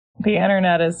The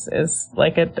internet is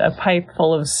like a pipe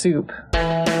full of soup.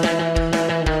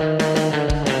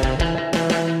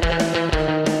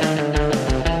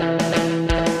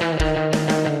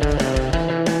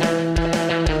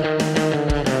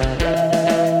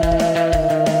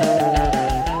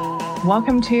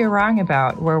 Welcome to You're Wrong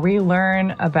About, where we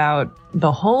learn about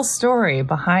the whole story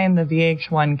behind the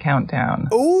VH1 countdown.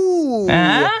 Ooh!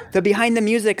 The behind the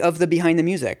music of the behind the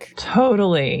music.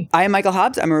 Totally. I am Michael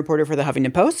Hobbs. I'm a reporter for the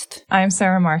Huffington Post. I'm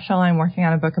Sarah Marshall. I'm working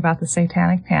on a book about the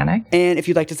Satanic Panic. And if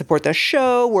you'd like to support the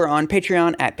show, we're on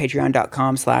Patreon at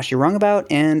patreon.com/you'rewrongabout,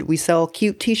 and we sell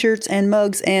cute t-shirts and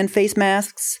mugs and face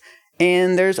masks.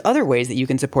 And there's other ways that you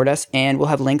can support us, and we'll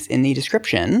have links in the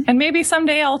description. And maybe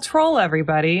someday I'll troll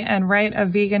everybody and write a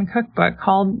vegan cookbook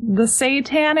called The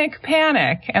Satanic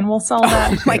Panic, and we'll sell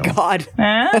that too. Oh my God.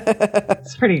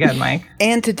 It's pretty good, Mike.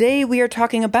 And today we are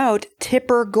talking about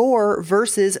Tipper Gore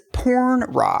versus porn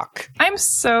rock. I'm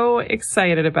so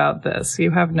excited about this.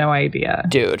 You have no idea.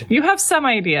 Dude. You have some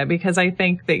idea, because I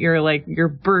think that you're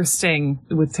bursting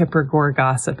with Tipper Gore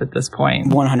gossip at this point.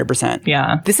 100%.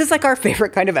 Yeah. This is like our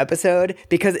favorite kind of episode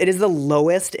because it is the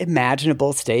lowest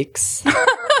imaginable stakes.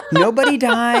 Nobody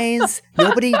dies.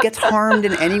 Nobody gets harmed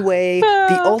in any way.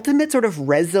 The ultimate sort of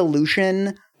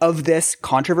resolution of this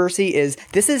controversy is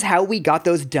this is how we got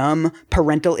those dumb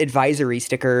parental advisory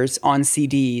stickers on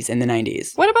CDs in the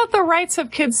 90s. What about the rights of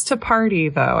kids to party,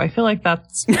 though? I feel like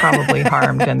that's probably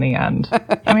harmed in the end.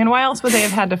 I mean, why else would they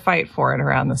have had to fight for it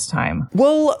around this time?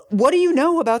 Well, what do you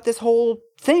know about this whole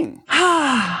thing?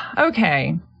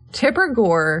 Okay. Tipper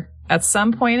Gore, at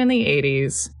some point in the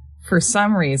 80s, for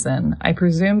some reason, I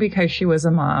presume because she was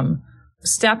a mom,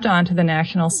 stepped onto the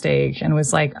national stage and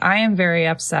was like, I am very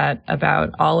upset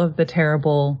about all of the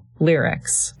terrible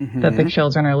lyrics that the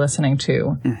children are listening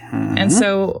to. And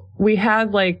so we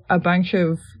had like a bunch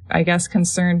of, I guess,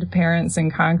 concerned parents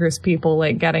and Congress people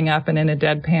like getting up and in a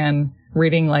deadpan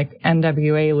reading like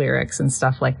NWA lyrics and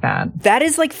stuff like that. That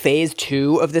is like phase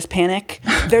 2 of this panic.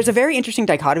 There's a very interesting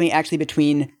dichotomy actually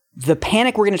between the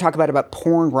panic we're going to talk about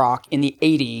porn rock in the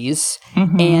 80s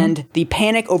and the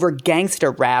panic over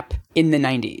gangsta rap in the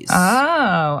 90s.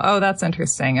 Oh, that's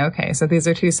interesting. Okay, so these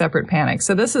are two separate panics.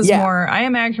 So this is more, I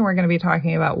imagine we're going to be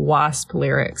talking about WASP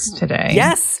lyrics today.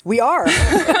 Yes, we are.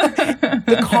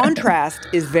 The contrast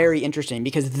is very interesting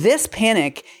because this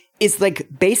panic is like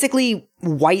basically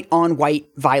white on white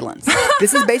violence.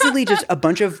 This is basically just a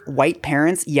bunch of white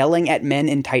parents yelling at men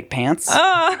in tight pants.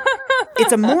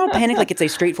 It's a moral panic, like it's a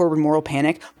straightforward moral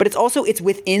panic, but it's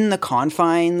within the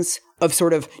confines of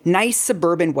sort of nice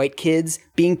suburban white kids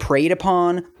being preyed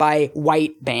upon by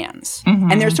white bands.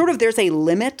 And there's a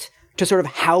limit to sort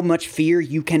of how much fear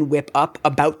you can whip up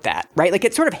about that, right? Like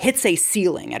it sort of hits a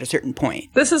ceiling at a certain point.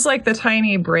 This is like the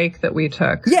tiny break that we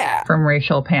took from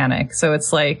racial panic. So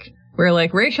it's like, we're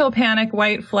like racial panic,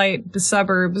 white flight, the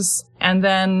suburbs, and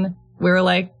then we're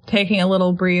like taking a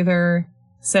little breather,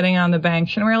 sitting on the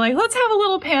bench, and we're like, let's have a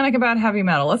little panic about heavy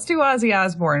metal. Let's do Ozzy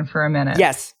Osbourne for a minute.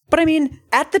 Yes. But I mean,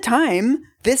 at the time,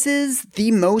 this is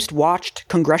the most watched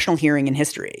congressional hearing in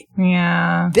history.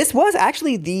 Yeah. This was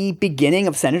actually the beginning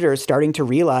of senators starting to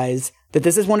realize that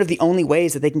this is one of the only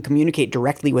ways that they can communicate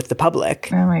directly with the public.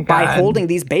 Oh my God. By holding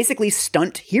these basically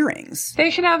stunt hearings. They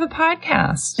should have a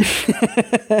podcast.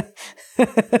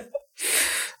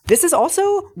 This is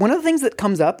also one of the things that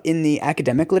comes up in the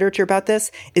academic literature about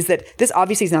this is that this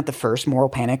obviously is not the first moral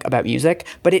panic about music,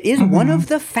 but it is one of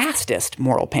the fastest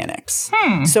moral panics.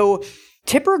 So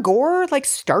Tipper Gore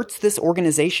starts this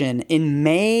organization in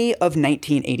May of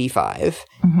 1985.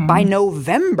 By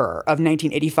November of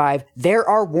 1985, there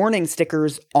are warning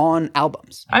stickers on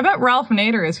albums. I bet Ralph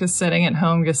Nader is just sitting at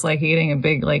home just eating a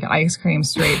big ice cream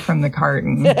straight from the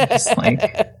carton. Just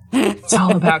it's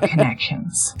all about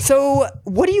connections. So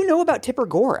what do you know about Tipper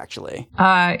Gore, actually?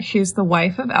 She's the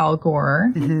wife of Al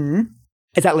Gore.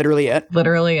 Is that literally it?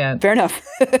 Literally it. Fair enough.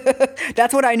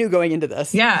 That's what I knew going into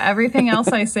this. Yeah, everything else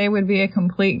I say would be a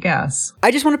complete guess.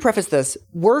 I just want to preface this.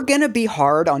 We're going to be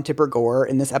hard on Tipper Gore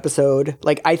in this episode.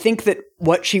 I think that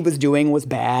what she was doing was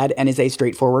bad and is a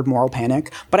straightforward moral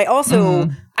panic. But I also,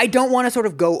 I don't want to sort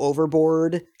of go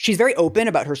overboard. She's very open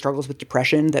about her struggles with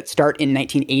depression that start in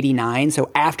 1989. So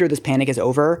after this panic is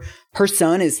over, her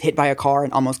son is hit by a car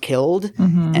and almost killed.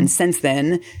 And since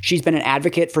then, she's been an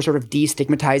advocate for sort of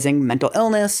destigmatizing mental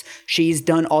illness. She's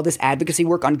done all this advocacy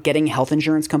work on getting health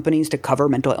insurance companies to cover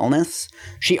mental illness.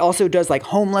 She also does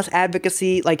homeless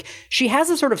advocacy. She has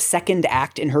a sort of second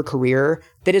act in her career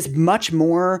that is much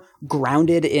more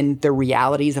grounded in the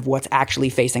realities of what's actually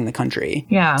facing the country.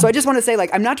 Yeah. So I just want to say,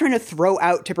 like, I'm not trying to throw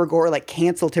out Tipper Gore, like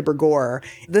cancel Tipper Gore.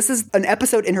 This is an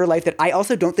episode in her life that I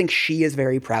also don't think she is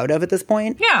very proud of at this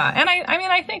point. Yeah. And I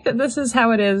mean, I think that this is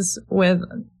how it is with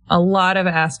a lot of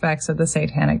aspects of the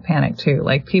Satanic Panic too.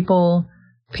 Like people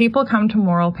come to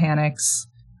moral panics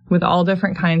with all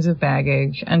different kinds of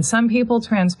baggage. And some people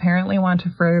transparently want to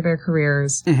further their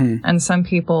careers. Mm-hmm. And some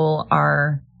people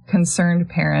are concerned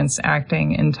parents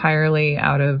acting entirely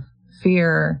out of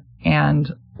fear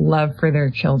and love for their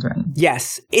children.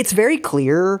 Yes. It's very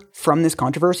clear from this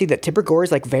controversy that Tipper Gore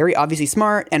is like very obviously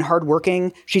smart and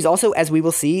hardworking. She's also, as we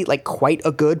will see, like quite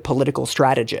a good political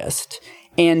strategist.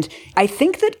 And I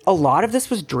think that a lot of this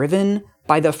was driven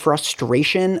by the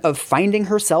frustration of finding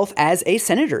herself as a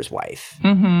senator's wife.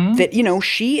 Mm-hmm. That, you know,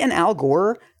 she and Al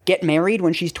Gore get married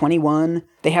when she's 21.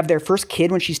 They have their first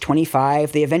kid when she's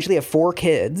 25. They eventually have 4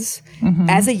 kids. Mm-hmm.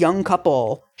 As a young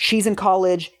couple, she's in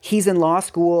college, he's in law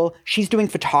school, she's doing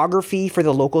photography for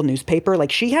the local newspaper.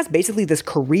 Like, she has basically this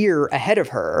career ahead of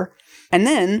her. And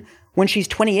then when she's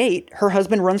 28, her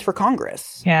husband runs for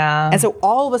Congress. Yeah. And so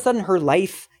all of a sudden her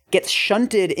life gets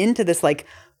shunted into this like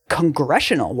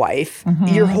congressional wife. Mm-hmm.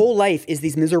 Your whole life is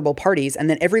these miserable parties. And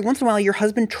then every once in a while, your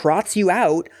husband trots you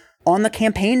out on the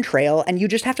campaign trail and you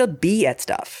just have to be at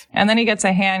stuff. And then he gets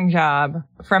a hand job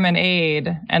from an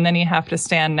aide and then you have to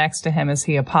stand next to him as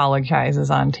he apologizes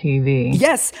on TV.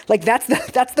 Yes. Like that's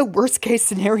the worst case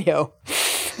scenario.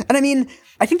 And I mean,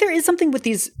 I think there is something with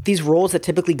these roles that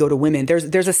typically go to women.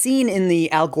 There's a scene in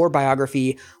the Al Gore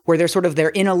biography where they're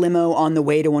in a limo on the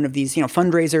way to one of these, you know,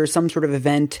 fundraisers, some sort of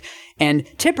event. And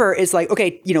Tipper is like,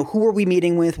 okay, you know, who are we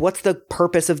meeting with? What's the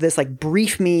purpose of this? Like,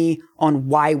 brief me on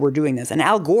why we're doing this. And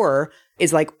Al Gore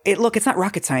is like, look, it's not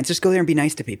rocket science. Just go there and be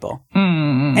nice to people.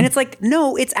 Mm-hmm. And it's like,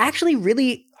 no, it's actually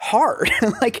really hard.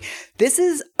 Like, this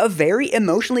is a very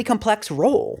emotionally complex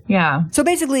role. Yeah. So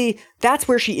basically, that's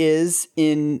where she is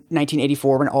in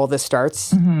 1984 when all this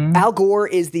starts. Mm-hmm. Al Gore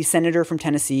is the senator from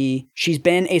Tennessee. She's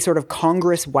been a sort of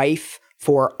Congress wife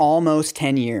for almost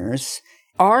 10 years.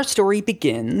 Our story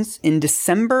begins in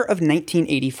December of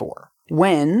 1984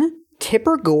 when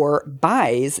Tipper Gore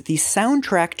buys the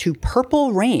soundtrack to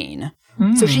Purple Rain.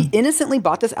 So she innocently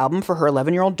bought this album for her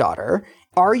 11-year-old daughter.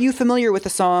 Are you familiar with a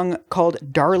song called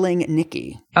Darling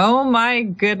Nikki? Oh my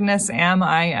goodness, am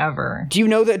I ever. Do you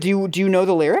know do you know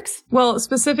the lyrics? Well,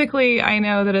 specifically, I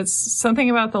know that it's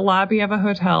something about the lobby of a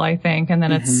hotel, I think, and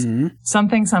then it's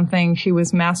something she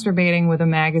was masturbating with a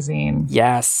magazine.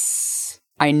 Yes.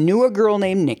 I knew a girl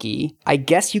named Nikki. I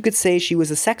guess you could say she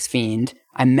was a sex fiend.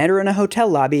 I met her in a hotel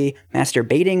lobby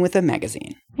masturbating with a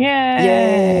magazine.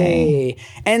 Yay!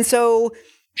 And so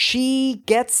she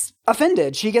gets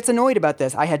offended. She gets annoyed about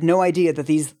this. I had no idea that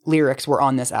these lyrics were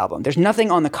on this album. There's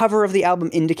nothing on the cover of the album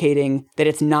indicating that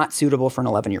it's not suitable for an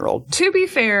 11-year-old. To be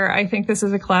fair, I think this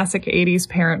is a classic 80s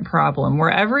parent problem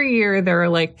where every year there are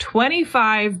like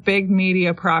 25 big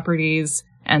media properties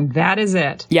and that is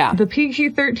it. Yeah. The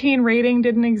PG-13 rating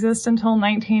didn't exist until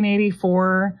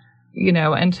 1984. You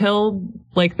know, until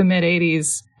like the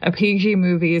mid-80s, a PG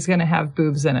movie is going to have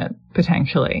boobs in it,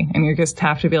 potentially. And you just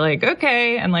have to be like,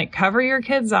 okay, and like cover your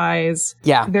kids' eyes.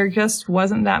 Yeah. There just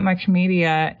wasn't that much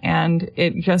media, and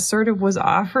it just sort of was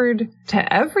offered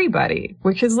to everybody,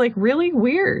 which is like really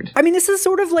weird. I mean, this is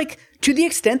sort of like, to the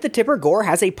extent that Tipper Gore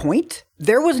has a point,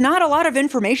 there was not a lot of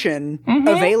information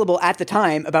available at the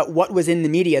time about what was in the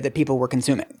media that people were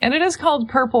consuming. And it is called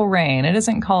Purple Rain. It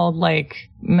isn't called like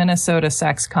Minnesota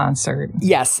Sex Concert.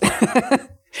 Yes.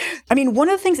 I mean, one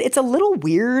of the things, it's a little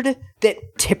weird that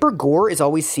Tipper Gore is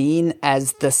always seen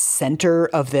as the center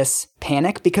of this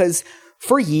panic because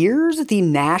for years, the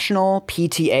national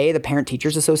PTA, the Parent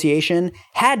Teachers Association,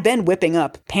 had been whipping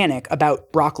up panic about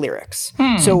rock lyrics.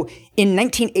 So in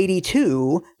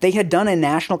 1982, they had done a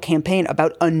national campaign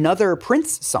about another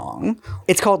Prince song.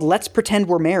 It's called Let's Pretend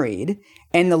We're Married.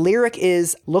 And the lyric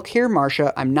is, look here,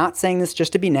 Marcia, I'm not saying this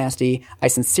just to be nasty. I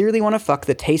sincerely want to fuck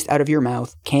the taste out of your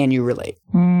mouth. Can you relate?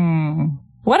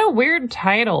 What a weird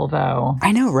title, though.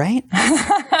 I know, right?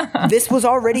 This was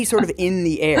already sort of in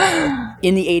the air.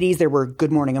 In the 80s, there were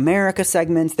Good Morning America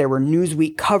segments. There were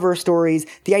Newsweek cover stories.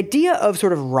 The idea of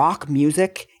sort of rock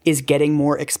music is getting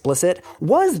more explicit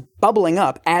was bubbling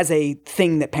up as a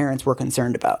thing that parents were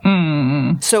concerned about.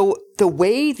 So the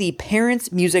way the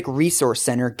Parents Music Resource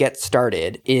Center gets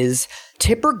started is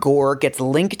Tipper Gore gets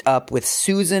linked up with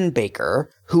Susan Baker,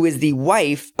 who is the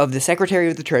wife of the Secretary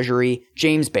of the Treasury,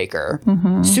 James Baker.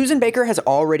 Susan Baker has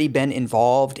already been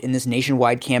involved in this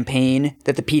nationwide campaign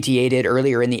that the PTA did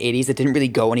earlier in the 80s that didn't really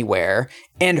go anywhere.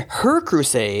 And her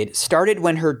crusade started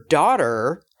when her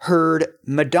daughter heard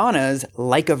Madonna's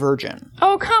Like a Virgin.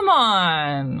 Oh, come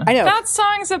on. I know. That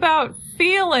song's about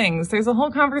feelings. There's a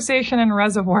whole conversation in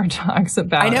Reservoir Dogs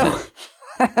about it. I know.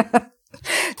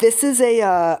 This is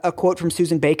a quote from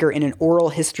Susan Baker in an oral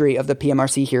history of the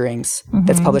PMRC hearings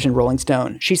that's published in Rolling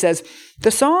Stone. She says,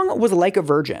 "The song was like a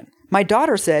virgin. My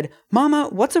daughter said, 'Mama,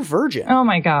 what's a virgin?' Oh,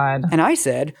 my God. And I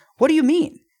said, 'What do you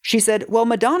mean?' She said, 'Well,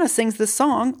 Madonna sings this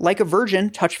song, like a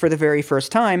virgin touched for the very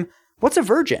first time. What's a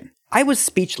virgin?' I was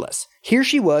speechless. Here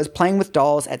she was playing with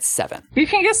dolls at 7. You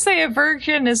can just say a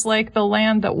virgin is like the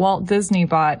land that Walt Disney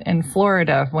bought in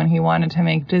Florida when he wanted to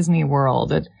make Disney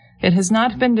World. It has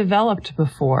not been developed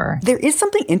before. There is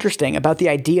something interesting about the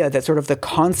idea that sort of the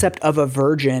concept of a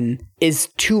virgin is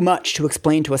too much to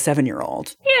explain to a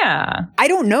 7-year-old. Yeah. I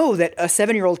don't know that a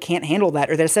 7-year-old can't handle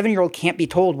that, or that a 7-year-old can't be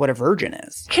told what a virgin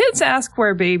is. Kids ask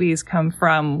where babies come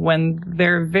from when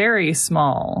they're very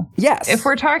small. Yes. If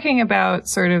we're talking about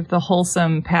sort of the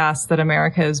wholesome past that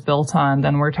America is built on,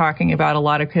 then we're talking about a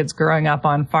lot of kids growing up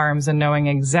on farms and knowing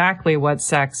exactly what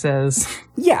sex is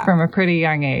from a pretty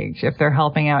young age, if they're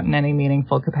helping out in any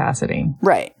meaningful capacity.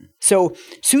 Right. So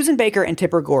Susan Baker and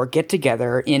Tipper Gore get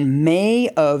together in May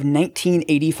of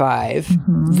 1985.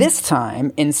 This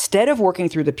time, instead of working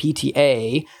through the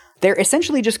PTA, they're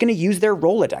essentially just going to use their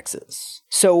Rolodexes.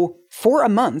 So for a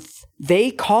month,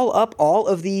 they call up all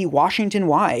of the Washington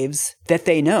wives that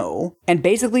they know and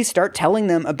basically start telling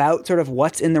them about sort of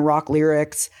what's in the rock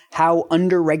lyrics, how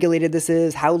underregulated this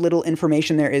is, how little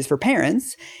information there is for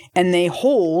parents. And they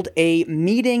hold a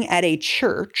meeting at a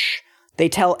church. They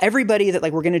tell everybody that,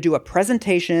 like, we're going to do a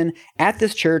presentation at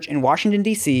this church in Washington,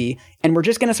 D.C., and we're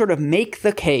just going to sort of make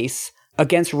the case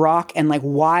against rock and, like,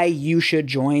 why you should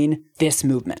join this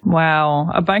movement. Wow.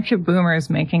 A bunch of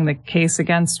boomers making the case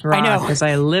against rock as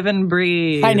I live and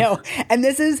breathe. I know. And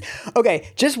this is,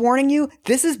 okay, just warning you,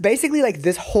 this is basically like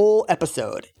this whole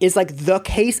episode is like the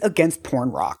case against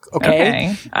porn rock,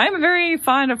 okay? I'm very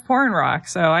fond of porn rock,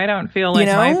 so I don't feel like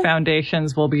my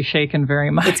foundations will be shaken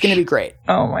very much. It's going to be great.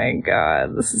 Oh my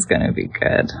God, this is going to be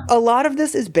good. A lot of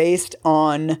this is based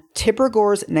on Tipper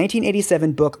Gore's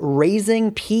 1987 book,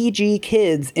 Raising PG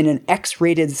Kids in an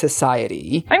X-Rated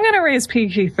Society. I'm going to raise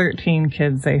PG-13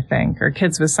 kids, I think, or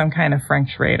kids with some kind of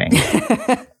French rating.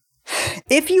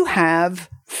 If you have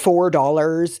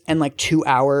 $4 and like 2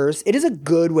 hours, it is a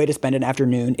good way to spend an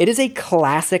afternoon. It is a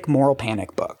classic moral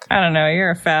panic book. I don't know.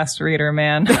 You're a fast reader,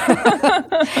 man.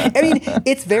 I mean,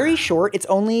 it's very short. It's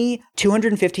only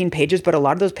 215 pages, but a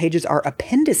lot of those pages are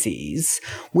appendices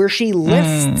where she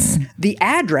lists the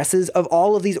addresses of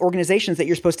all of these organizations that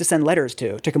you're supposed to send letters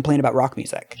to complain about rock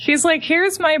music. She's like,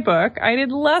 here's my book. I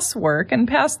did less work and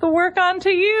passed the work on to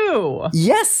you.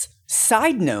 Yes.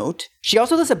 Side note, she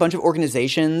also lists a bunch of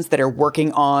organizations that are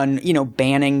working on, you know,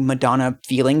 banning Madonna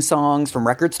feeling songs from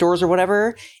record stores or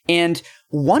whatever. And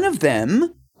one of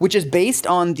them, which is based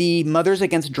on the Mothers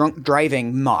Against Drunk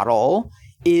Driving model,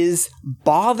 is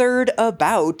bothered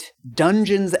about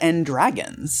Dungeons and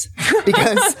Dragons.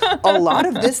 Because a lot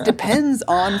of this depends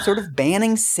on sort of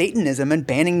banning Satanism and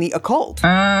banning the occult.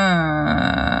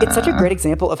 It's such a great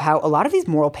example of how a lot of these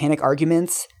moral panic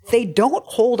arguments, they don't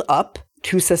hold up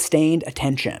to sustained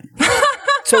attention.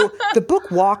 So the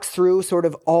book walks through sort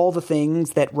of all the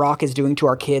things that rock is doing to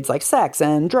our kids, like sex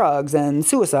and drugs and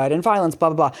suicide and violence, blah,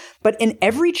 blah, blah. But in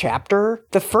every chapter,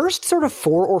 the first sort of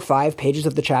 4 or 5 pages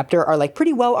of the chapter are like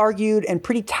pretty well argued and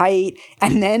pretty tight.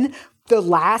 And then the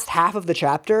last half of the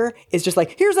chapter is just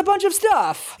like, here's a bunch of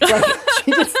stuff. Like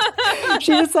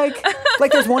she just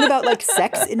like there's one about like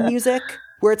sex in music,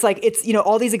 where it's like, it's, you know,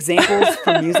 all these examples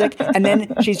from music. And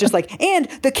then she's just like, and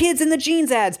the kids in the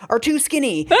jeans ads are too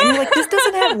skinny. And you're like, this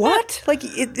doesn't have what? Like,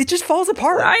 it just falls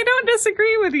apart. I don't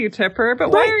disagree with you, Tipper, but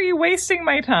why are you wasting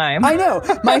my time? I know.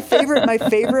 My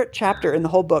favorite chapter in the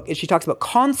whole book is she talks about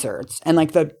concerts and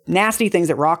like the nasty things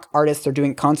that rock artists are doing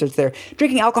at concerts. They're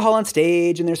drinking alcohol on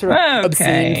stage and they're sort of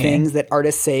obscene things that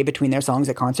artists say between their songs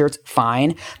at concerts.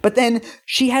 Fine. But then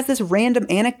she has this random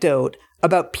anecdote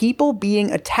about people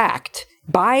being attacked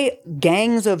by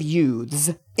gangs of youths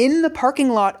in the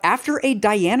parking lot after a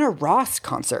Diana Ross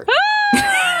concert.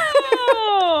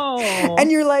 Oh!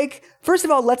 And you're like, first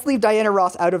of all, let's leave Diana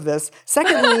Ross out of this.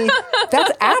 Secondly,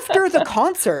 that's after the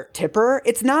concert, Tipper.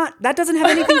 It's not, that doesn't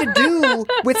have anything to do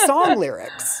with song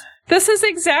lyrics. This is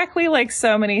exactly like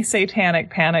so many satanic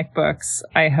panic books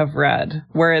I have read,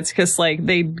 where it's just like,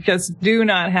 they just do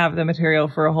not have the material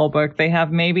for a whole book. They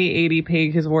have maybe 80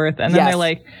 pages worth, and then they're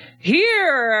like, here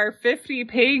are 50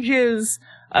 pages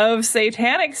of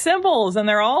satanic symbols, and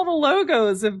they're all the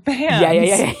logos of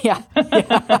bands. Yeah.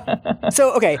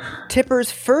 So, okay,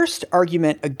 Tipper's first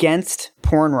argument against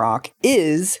porn rock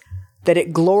is that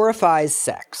it glorifies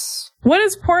sex. What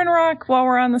is porn rock while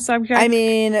we're on the subject? I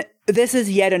mean, this is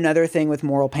yet another thing with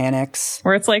moral panics.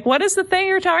 Where it's like, what is the thing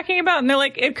you're talking about? And they're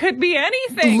like, it could be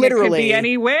anything. Literally. It could be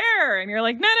anywhere. And you're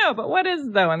like, no, but what is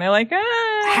though? And they're like,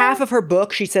 Half of her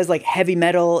book, she says like heavy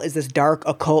metal is this dark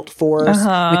occult force. In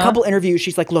a couple interviews,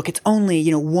 she's like, look, it's only,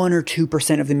 1 or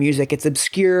 2% of the music. It's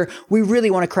obscure. We really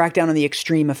want to crack down on the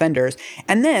extreme offenders.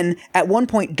 And then at one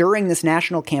point during this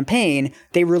national campaign,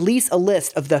 they release a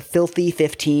list of the filthy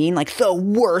 15, like the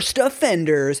worst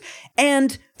offenders.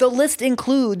 And the list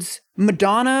includes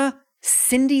Madonna,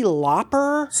 Cyndi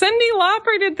Lauper. Cyndi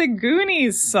Lauper did the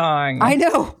Goonies song. I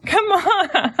know. Come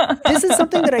on. This is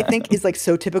something that I think is like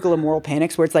so typical of moral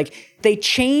panics, where it's like they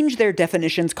change their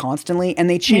definitions constantly and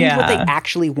they change what they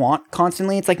actually want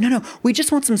constantly. It's like, no, we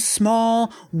just want some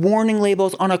small warning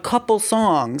labels on a couple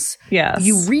songs. Yes.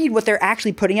 You read what they're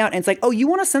actually putting out and it's like, oh, you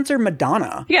want to censor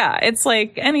Madonna. Yeah, it's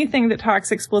like anything that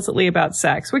talks explicitly about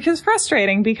sex, which is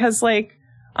frustrating because, like,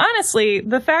 honestly,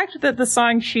 the fact that the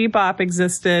song She Bop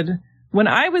existed when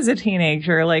I was a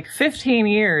teenager, like 15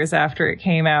 years after it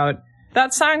came out,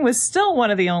 that song was still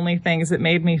one of the only things that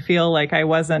made me feel like I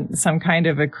wasn't some kind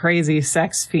of a crazy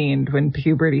sex fiend when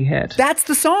puberty hit. That's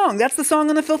the song. That's the song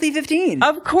on the Filthy 15.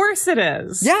 Of course it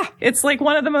is. Yeah. It's like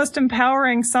one of the most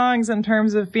empowering songs in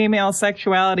terms of female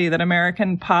sexuality that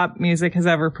American pop music has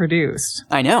ever produced.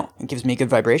 I know. It gives me good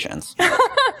vibrations.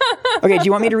 Okay, do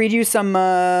you want me to read you some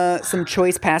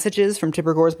choice passages from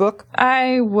Tipper Gore's book?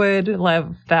 I would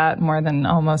love that more than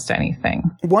almost anything.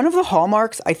 One of the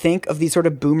hallmarks, I think, of these sort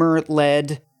of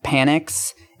boomer-led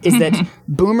panics is that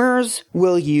boomers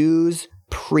will use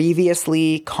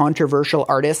previously controversial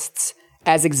artists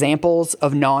as examples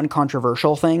of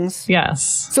non-controversial things.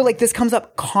 Yes. So, like, this comes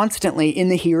up constantly in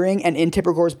the hearing and in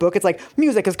Tipper Gore's book. It's like,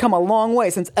 music has come a long way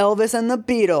since Elvis and the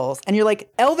Beatles. And you're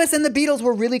like, Elvis and the Beatles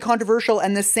were really controversial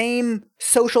and the same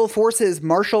social forces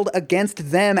marshaled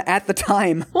against them at the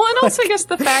time. Well, and also just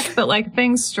the fact that, like,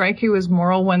 things strike you as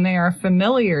moral when they are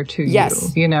familiar to you,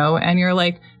 yes. And you're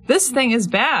like, this thing is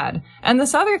bad and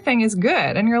this other thing is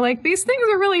good. And you're like, these things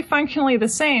are really functionally the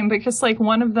same, but just like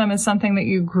one of them is something that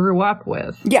you grew up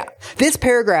with. Yeah. This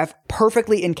paragraph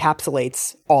perfectly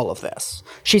encapsulates all of this.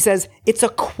 She says, it's a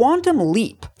quantum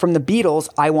leap from the Beatles'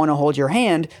 I Want to Hold Your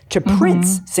Hand to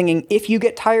Prince singing, if you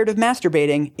get tired of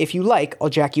masturbating, if you like, I'll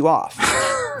jack you off.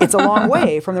 It's a long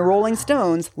way from the Rolling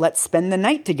Stones' Let's Spend the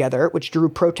Night Together, which drew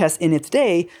protests in its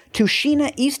day, to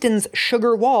Sheena Easton's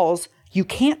Sugar Walls, You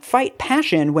Can't Fight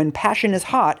Passion When Passion is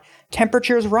Hot.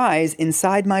 Temperatures rise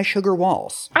inside my sugar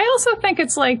walls. I also think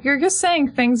it's like, you're just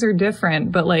saying things are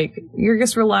different, but like, you're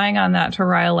just relying on that to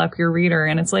rile up your reader.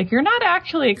 And it's like, you're not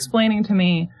actually explaining to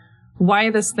me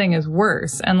why this thing is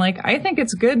worse. And like, I think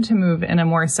it's good to move in a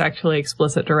more sexually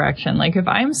explicit direction. Like, if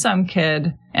I'm some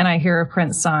kid and I hear a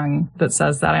Prince song that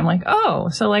says that, I'm like, oh,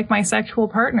 so like my sexual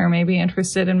partner may be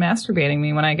interested in masturbating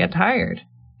me when I get tired.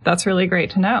 That's really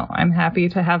great to know. I'm happy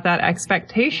to have that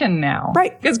expectation now.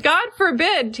 Right. Because God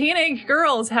forbid teenage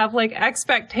girls have like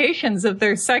expectations of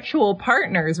their sexual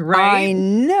partners, right? I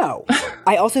know.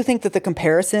 I also think that the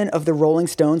comparison of the Rolling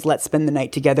Stones' Let's Spend the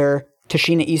Night Together to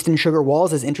Sheena Easton Sugar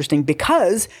Walls is interesting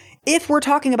because if we're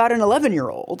talking about an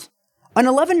 11-year-old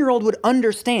would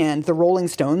understand the Rolling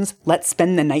Stones' Let's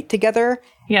Spend the Night Together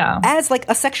as like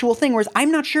a sexual thing, whereas I'm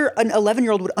not sure an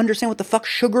 11-year-old would understand what the fuck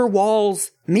Sugar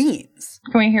Walls means.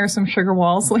 Can we hear some Sugar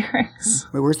Walls lyrics?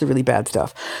 Wait, where's the really bad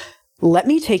stuff? Let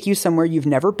me take you somewhere you've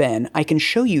never been. I can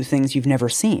show you things you've never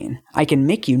seen. I can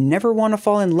make you never want to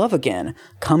fall in love again.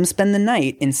 Come spend the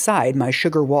night inside my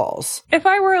sugar walls. If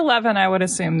I were 11, I would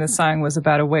assume this song was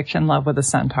about a witch in love with a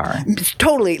centaur.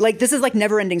 Totally. Like, this is like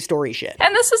never-ending story shit.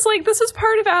 And this is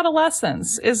part of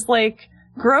adolescence, is like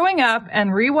growing up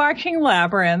and rewatching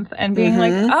Labyrinth and being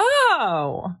like,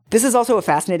 oh. This is also a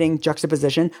fascinating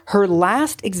juxtaposition. Her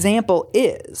last example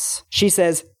is, she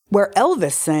says, where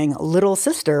Elvis sang Little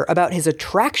Sister about his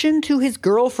attraction to his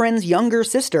girlfriend's younger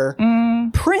sister,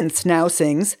 Prince now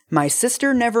sings, My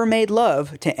sister never made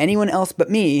love to anyone else but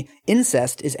me.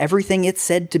 Incest is everything it's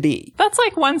said to be. That's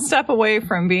like one step away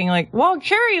from being like, well,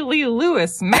 Jerry Lee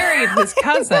Lewis married his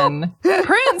cousin.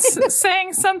 Prince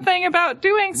saying something about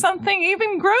doing something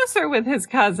even grosser with his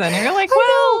cousin. And you're like,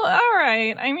 well, all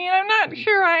right. I mean, I'm not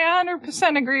sure I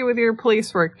 100% agree with your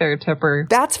police work there, Tipper.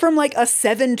 That's from like a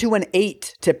 7 to an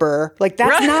 8, Tipper. Like,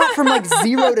 that's not from like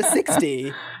 0 to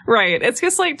 60. Right. It's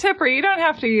just like, Tipper, you don't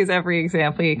have to use every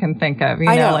example you can think of. You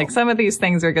know, like some of these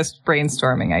things are just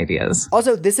brainstorming ideas.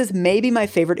 Also, this is maybe my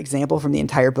favorite example from the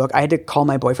entire book. I had to call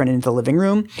my boyfriend into the living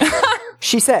room.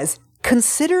 She says,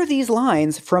 Consider these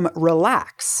lines from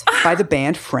Relax by the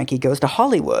band Frankie Goes to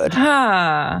Hollywood.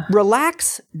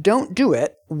 Relax, don't do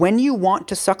it when you want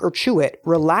to suck or chew it.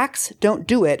 Relax, don't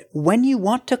do it when you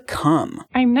want to come.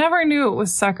 I never knew it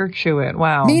was suck or chew it.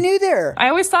 Wow. Me neither. I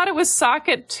always thought it was sock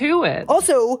it to it.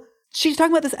 Also, she's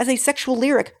talking about this as a sexual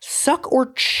lyric. Suck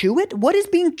or chew it? What is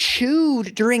being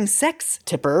chewed during sex,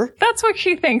 Tipper? That's what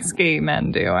she thinks gay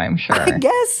men do, I'm sure. I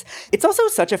guess. It's also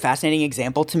such a fascinating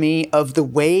example to me of the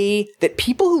way that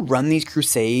people who run these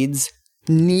crusades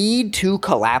need to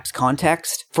collapse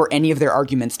context for any of their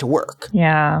arguments to work.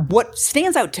 Yeah. What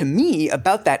stands out to me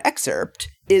about that excerpt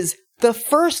is the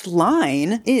first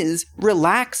line is,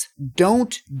 relax,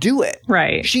 don't do it.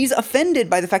 Right. She's offended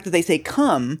by the fact that they say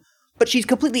come, but she's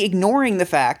completely ignoring the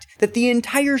fact that the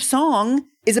entire song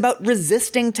is about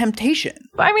resisting temptation.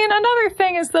 I mean, another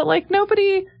thing is that, like,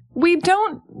 we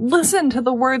don't listen to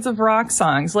the words of rock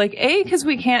songs. Like, A, because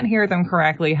we can't hear them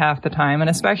correctly half the time, and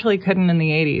especially couldn't in the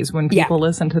 80s when people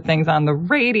listened to things on the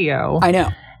radio. I know.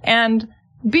 And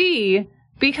B,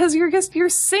 because you're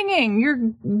singing, you're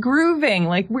grooving,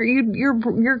 like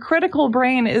your critical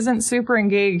brain isn't super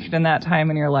engaged in that time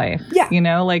in your life. Yeah. You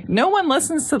know, like no one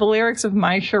listens to the lyrics of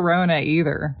My Sharona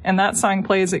either. And that song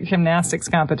plays at gymnastics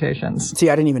competitions.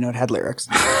 See, I didn't even know it had lyrics.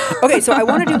 Okay, so I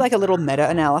want to do like a little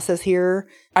meta-analysis here.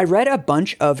 I read a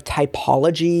bunch of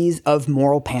typologies of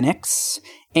moral panics.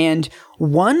 And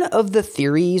one of the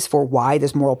theories for why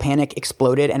this moral panic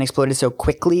exploded and exploded so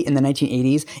quickly in the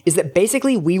 1980s is that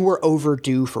basically we were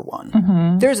overdue for one.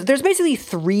 Mm-hmm. There's basically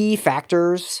three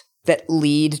factors that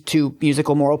lead to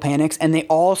musical moral panics, and they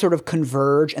all sort of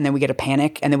converge, and then we get a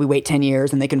panic, and then we wait 10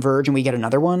 years, and they converge, and we get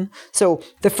another one. So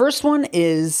the first one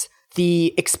is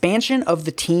the expansion of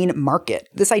the teen market.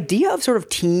 This idea of sort of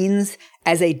teens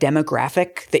as a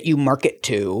demographic that you market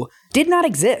to did not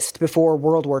exist before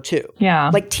World War II.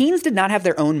 Yeah. Like, teens did not have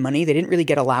their own money. They didn't really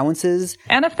get allowances.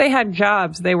 And if they had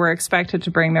jobs, they were expected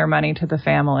to bring their money to the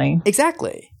family.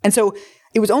 Exactly. And so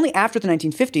it was only after the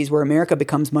 1950s where America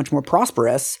becomes much more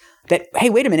prosperous that, hey,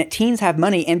 wait a minute, teens have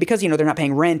money, and because, they're not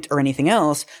paying rent or anything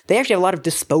else, they actually have a lot of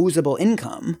disposable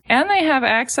income. And they have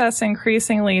access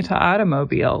increasingly to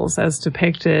automobiles, as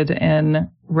depicted in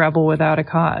Rebel Without a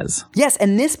Cause. Yes,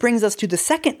 and this brings us to the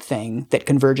second thing that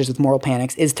converges with moral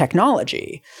panics is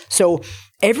technology. So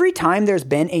every time there's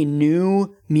been a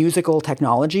new musical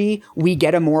technology, we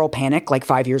get a moral panic like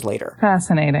 5 years later.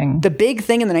 Fascinating. The big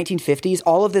thing in the 1950s,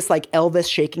 all of this like Elvis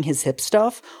shaking his hip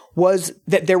stuff, was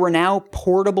that there were now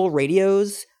portable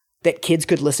radios that kids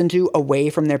could listen to away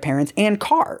from their parents and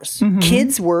cars. Mm-hmm.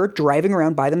 Kids were driving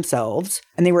around by themselves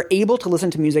and they were able to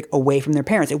listen to music away from their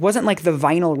parents. It wasn't like the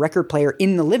vinyl record player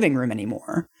in the living room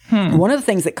anymore. One of the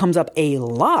things that comes up a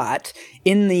lot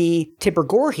in the Tipper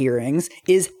Gore hearings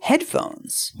is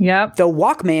headphones. Yep. The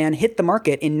Walkman hit the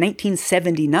market in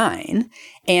 1979,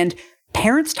 and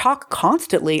parents talk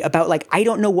constantly about, like, I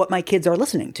don't know what my kids are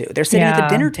listening to. They're sitting at the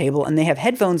dinner table and they have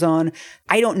headphones on.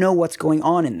 I don't know what's going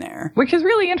on in there. Which is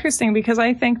really interesting because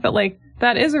I think that, like,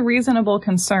 that is a reasonable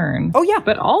concern. Oh, yeah.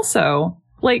 But also,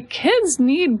 like, kids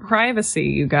need privacy,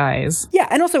 you guys. Yeah.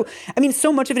 And also, I mean,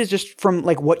 so much of it is just from,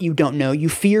 like, what you don't know. You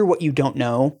fear what you don't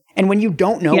know. And when you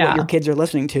don't know what your kids are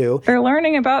listening to, they're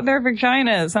learning about their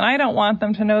vaginas, and I don't want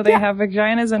them to know they have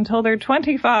vaginas until they're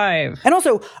 25. And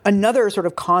also, another sort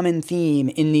of common theme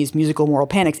in these musical moral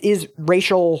panics is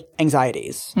racial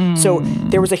anxieties. So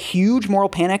there was a huge moral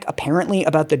panic, apparently,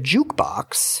 about the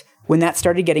jukebox when that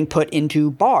started getting put into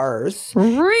bars.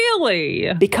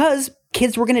 Really? Because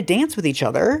kids were going to dance with each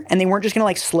other, and they weren't just going to,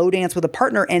 like, slow dance with a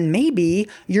partner, and maybe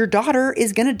your daughter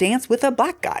is going to dance with a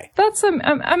black guy. That's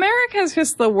America's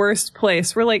just the worst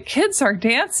place where, like, kids are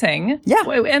dancing. Yeah.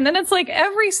 And then it's like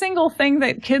every single thing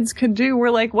that kids could do,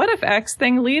 we're like, what if X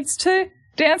thing leads to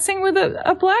dancing with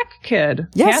a black kid?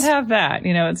 Yes. Can't have that.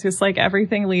 It's just like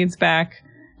everything leads back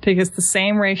to just the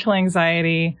same racial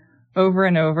anxiety over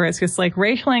and over. It's just like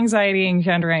racial anxiety and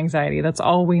gender anxiety. That's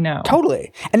all we know.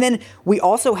 Totally. And then we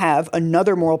also have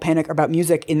another moral panic about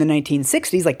music in the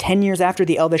 1960s, like 10 years after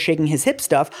the Elvis shaking his hip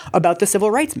stuff, about the civil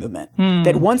rights movement.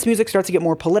 That once music starts to get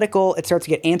more political, it starts to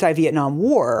get anti-Vietnam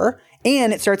War,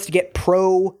 and it starts to get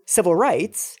pro-civil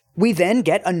rights, we then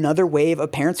get another wave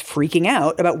of parents freaking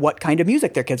out about what kind of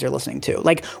music their kids are listening to.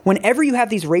 Like, whenever you have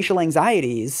these racial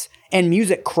anxieties and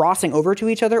music crossing over to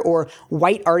each other, or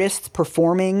white artists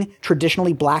performing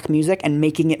traditionally black music and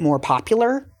making it more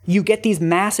popular, you get these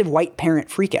massive white parent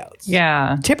freakouts.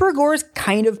 Yeah. Tipper Gore's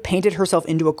kind of painted herself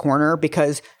into a corner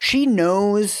because she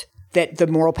knows that the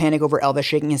moral panic over Elvis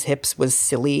shaking his hips was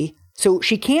silly. So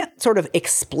she can't sort of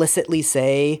explicitly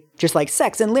say just like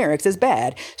sex and lyrics is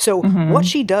bad. So what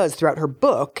she does throughout her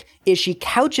book is she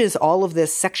couches all of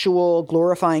this sexual,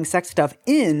 glorifying sex stuff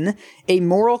in a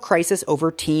moral crisis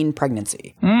over teen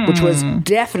pregnancy, which was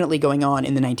definitely going on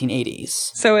in the 1980s.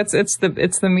 So it's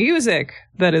the music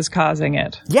that is causing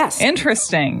it. Yes.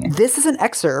 Interesting. This is an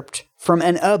excerpt from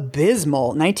an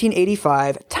abysmal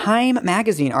 1985 Time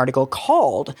magazine article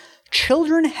called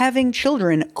Children Having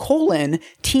Children,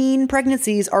 teen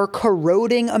pregnancies are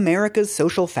corroding America's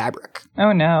social fabric.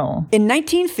 Oh, no. In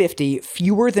 1950,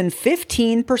 fewer than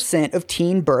 15% of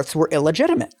teen births were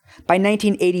illegitimate. By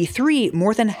 1983,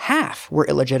 more than half were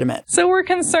illegitimate. So we're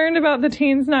concerned about the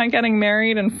teens not getting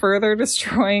married and further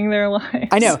destroying their lives.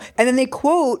 I know. And then they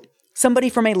quote somebody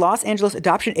from a Los Angeles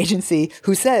adoption agency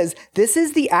who says, this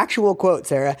is the actual quote,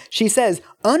 Sarah. She says,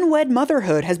 unwed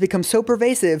motherhood has become so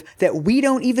pervasive that we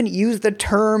don't even use the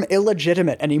term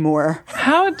illegitimate anymore.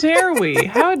 How dare we?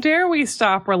 How dare we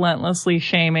stop relentlessly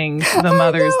shaming the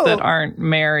mothers that aren't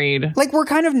married? Like, we're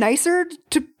kind of nicer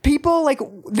to people? Like,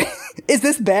 is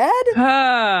this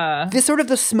bad? This sort of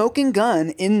the smoking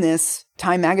gun in this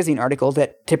Time magazine article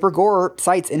that Tipper Gore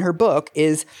cites in her book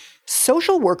is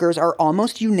social workers are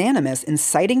almost unanimous in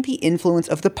citing the influence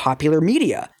of the popular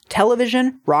media,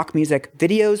 television, rock music,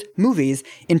 videos, movies,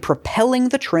 in propelling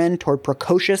the trend toward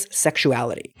precocious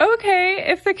sexuality. Okay,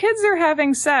 if the kids are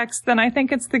having sex, then I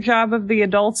think it's the job of the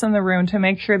adults in the room to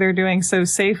make sure they're doing so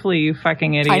safely, you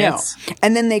fucking idiots. I know.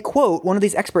 And then they quote one of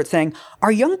these experts saying,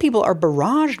 our young people are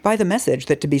barraged by the message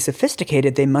that to be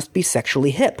sophisticated, they must be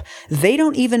sexually hip. They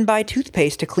don't even buy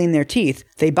toothpaste to clean their teeth.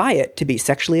 They buy it to be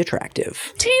sexually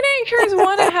attractive. Teenagers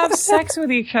want to have sex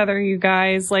with each other, you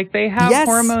guys. Like, they have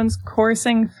hormones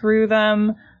coursing through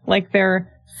them, like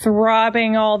they're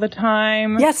throbbing all the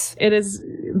time. Yes. It is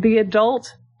the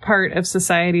adult part of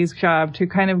society's job to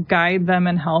kind of guide them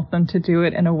and help them to do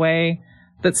it in a way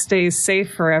that stays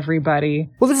safe for everybody.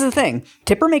 Well, this is the thing.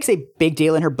 Tipper makes a big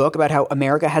deal in her book about how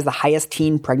America has the highest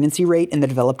teen pregnancy rate in the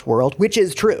developed world, which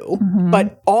is true.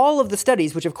 But all of the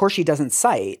studies, which of course she doesn't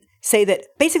cite, say that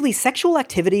basically sexual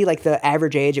activity, like the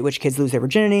average age at which kids lose their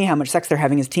virginity, how much sex they're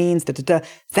having as teens,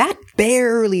 that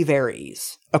barely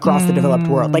varies across the developed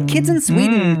world. Like, kids in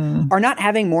Sweden are not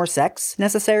having more sex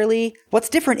necessarily. What's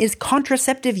different is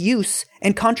contraceptive use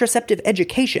and contraceptive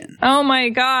education. Oh my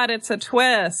God, it's a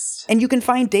twist. And you can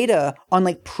find data on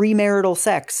like premarital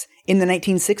sex in the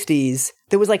 1960s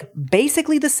that was like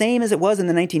basically the same as it was in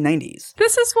the 1990s.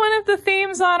 This is one of the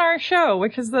themes on our show,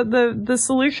 which is that the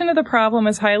solution to the problem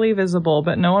is highly visible,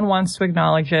 but no one wants to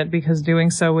acknowledge it because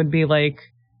doing so would be like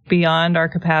beyond our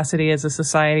capacity as a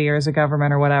society or as a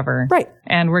government or whatever. Right.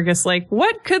 And we're just like,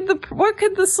 what could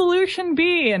the solution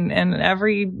be? And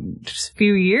every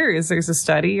few years there's a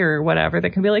study or whatever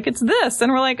that can be like, it's this.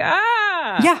 And we're like,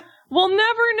 yeah. We'll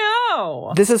never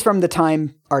know. This is from the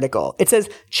Time article. It says,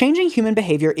 changing human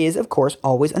behavior is, of course,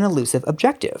 always an elusive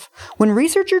objective. When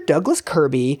researcher Douglas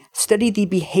Kirby studied the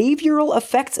behavioral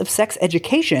effects of sex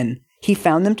education, he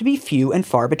found them to be few and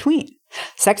far between.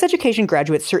 Sex education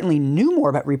graduates certainly knew more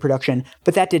about reproduction,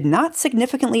 but that did not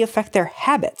significantly affect their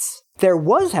habits. There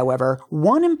was, however,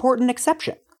 one important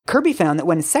exception. Kirby found that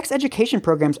when sex education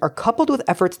programs are coupled with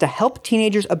efforts to help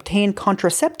teenagers obtain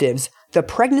contraceptives, the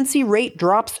pregnancy rate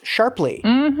drops sharply.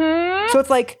 So it's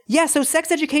like, yeah, so sex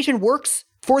education works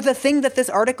for the thing that this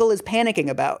article is panicking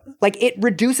about. Like, it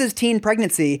reduces teen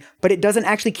pregnancy, but it doesn't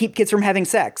actually keep kids from having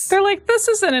sex. They're like, this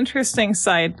is an interesting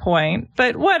side point,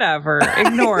 but whatever.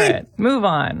 Ignore it. Move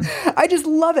on. I just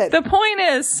love it. The point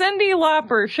is, Cyndi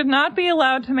Lauper should not be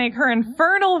allowed to make her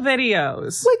infernal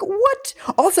videos. Like, what?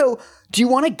 Also, do you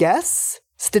want to guess,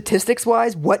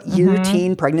 statistics-wise, what year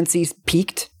teen pregnancies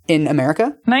peaked in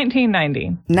America?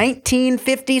 1990.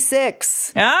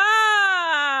 1956.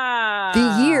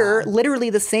 The year, literally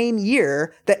the same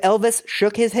year, that Elvis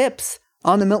shook his hips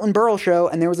on the Milton Berle show,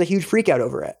 and there was a huge freakout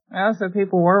over it. Oh, so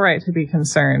people were right to be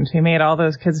concerned. He made all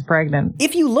those kids pregnant.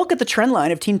 If you look at the trend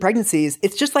line of teen pregnancies,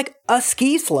 it's just like a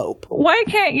ski slope. Why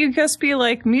can't you just be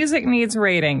like, music needs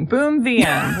rating, boom, the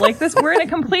end? Like this, we're in a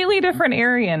completely different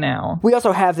area now. We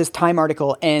also have this Time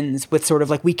article ends with sort of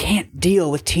like, we can't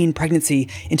deal with teen pregnancy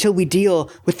until we deal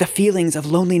with the feelings of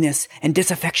loneliness and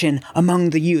disaffection among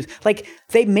the youth. Like,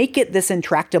 they make it this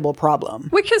intractable problem.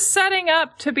 Which is setting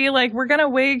up to be like, we're going to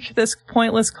wage this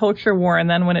pointless culture war, and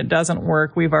then when it doesn't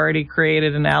work, we've already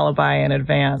created an alibi in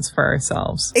advance for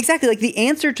ourselves. Exactly. Like, the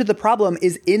answer to the problem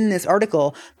is in this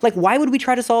article. Like, why would we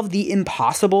try to solve the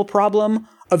impossible problem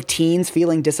of teens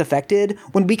feeling disaffected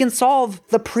when we can solve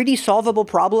the pretty solvable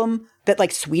problem that,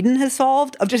 like, Sweden has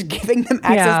solved of just giving them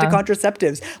access to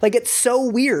contraceptives? Like, it's so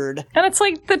weird. And it's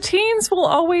like the teens will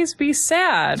always be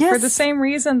sad for the same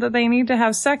reason that they need to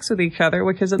have sex with each other,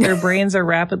 which is that their brains are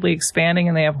rapidly expanding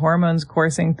and they have hormones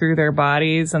coursing through their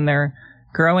bodies and they're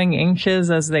growing inches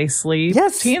as they sleep.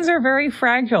 Yes. Teens are very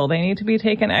fragile. They need to be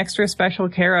taken extra special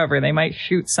care of or they might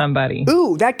shoot somebody.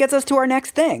 Ooh, that gets us to our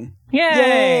next thing.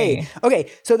 Yay!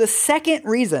 Okay, so the second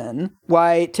reason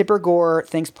why Tipper Gore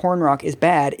thinks porn rock is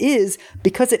bad is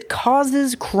because it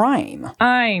causes crime.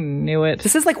 I knew it.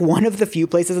 This is like one of the few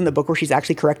places in the book where she's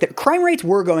actually correct that crime rates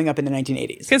were going up in the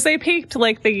 1980s. Because they peaked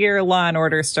like the year Law and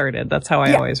Order started. That's how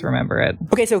I always remember it.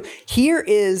 Okay, so here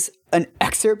is an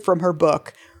excerpt from her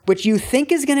book, which you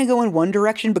think is going to go in one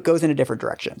direction, but goes in a different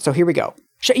direction. So here we go.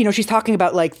 You know, she's talking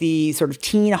about like the sort of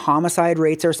teen homicide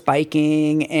rates are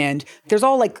spiking and there's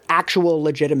all like actual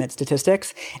legitimate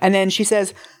statistics. And then she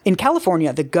says, in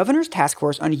California, the governor's task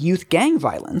force on youth gang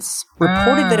violence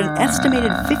reported that an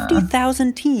estimated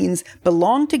 50,000 teens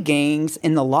belong to gangs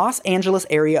in the Los Angeles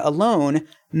area alone,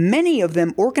 many of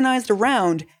them organized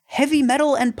around heavy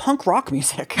metal and punk rock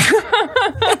music.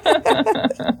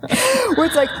 Where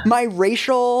it's like my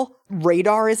racial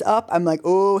radar is up. I'm like,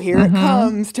 oh, here it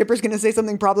comes. Tipper's going to say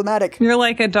something problematic. You're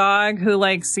like a dog who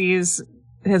like sees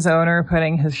his owner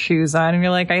putting his shoes on and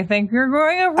you're like, I think you're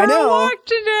going for a walk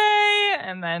today.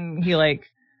 And then he like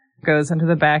goes into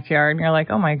the backyard and you're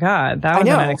like, oh my God, that was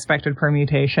an unexpected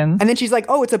permutation. And then she's like,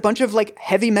 oh, it's a bunch of like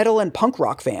heavy metal and punk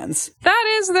rock fans.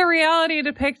 That is the reality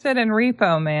depicted in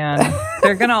Repo Man.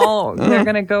 They're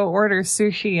gonna go order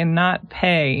sushi and not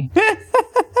pay.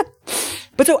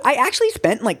 But so I actually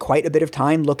spent like quite a bit of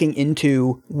time looking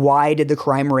into why did the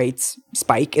crime rates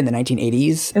spike in the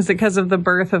 1980s? Is it because of the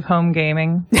birth of home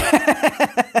gaming?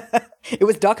 It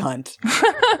was Duck Hunt.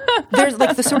 There's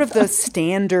like the sort of the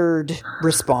standard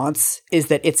response is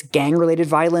that it's gang-related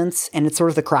violence and it's sort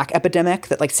of the crack epidemic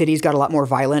that like cities got a lot more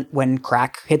violent when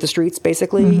crack hit the streets,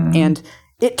 basically. And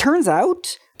it turns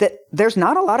out that there's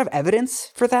not a lot of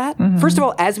evidence for that. First of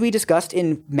all, as we discussed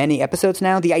in many episodes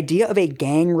now, the idea of a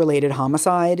gang-related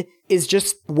homicide is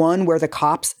just one where the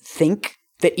cops think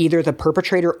that either the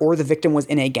perpetrator or the victim was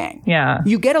in a gang. Yeah.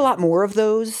 You get a lot more of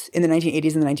those in the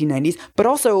 1980s and the 1990s, but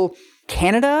also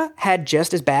Canada had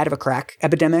just as bad of a crack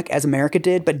epidemic as America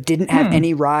did, but didn't have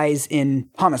any rise in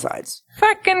homicides.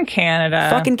 Fucking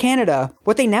Canada. Fucking Canada.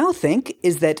 What they now think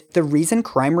is that the reason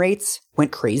crime rates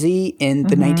went crazy in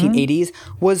the 1980s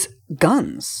was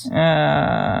guns.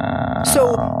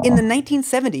 So in the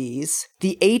 1970s,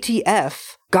 the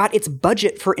ATF got its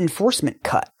budget for enforcement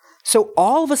cut. So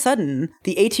all of a sudden,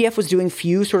 the ATF was doing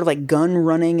few sort of like gun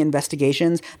running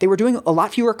investigations. They were doing a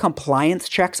lot fewer compliance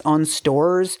checks on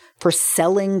stores for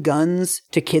selling guns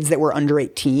to kids that were under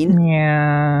 18.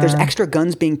 Yeah. There's extra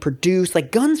guns being produced.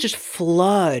 Like guns just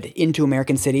flood into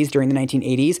American cities during the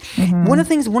 1980s. One of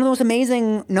the most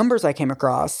amazing numbers I came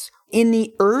across in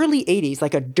the early 80s,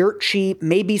 like a dirt cheap,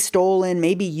 maybe stolen,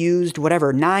 maybe used,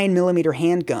 whatever, 9mm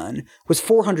handgun was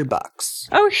 $400.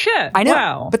 Oh, shit. I know.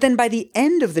 Wow. But then by the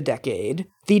end of the decade,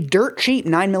 the dirt cheap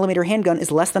 9mm handgun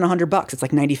is less than $100. It's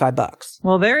like $95.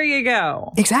 Well, there you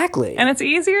go. Exactly. And it's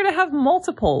easier to have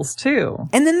multiples, too.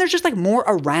 And then there's just like more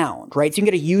around, right? So you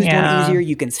can get a used one easier.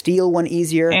 You can steal one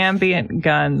easier. Ambient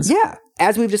guns. Yeah.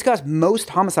 As we've discussed, most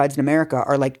homicides in America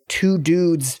are like two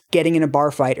dudes getting in a bar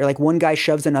fight, or like one guy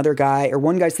shoves another guy, or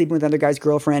one guy sleeping with another guy's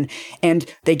girlfriend,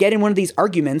 and they get in one of these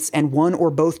arguments and one or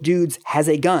both dudes has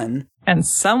a gun. And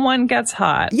someone gets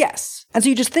hot. Yes. And so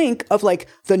you just think of like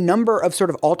the number of sort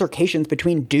of altercations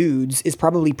between dudes is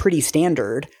probably pretty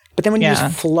standard. But then when you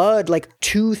just flood like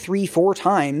 2, 3, 4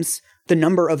 times the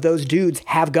number of those dudes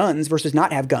have guns versus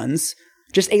not have guns,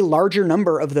 just a larger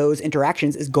number of those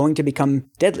interactions is going to become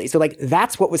deadly. So like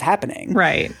that's what was happening.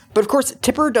 Right. But of course,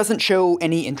 Tipper doesn't show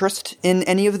any interest in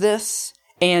any of this.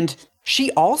 And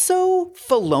she also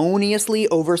feloniously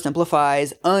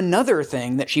oversimplifies another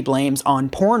thing that she blames on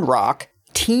porn rock,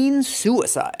 teen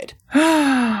suicide.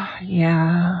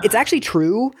 Yeah. It's actually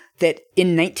true that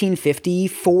in 1950,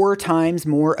 4 times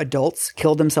more adults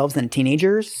killed themselves than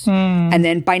teenagers. And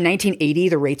then by 1980,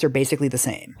 the rates are basically the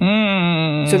same.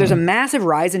 So there's a massive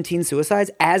rise in teen suicides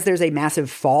as there's a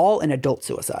massive fall in adult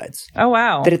suicides. Oh,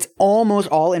 wow. That it's almost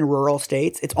all in rural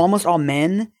states. It's almost all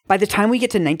men. By the time we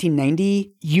get to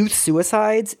 1990, youth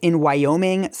suicides in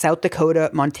Wyoming, South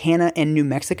Dakota, Montana, and New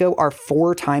Mexico are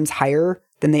 4 times higher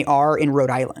than they are in Rhode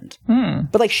Island.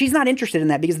 But like, she's not interested in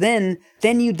that because then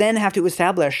you have to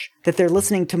establish that they're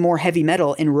listening to more heavy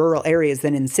metal in rural areas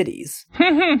than in cities.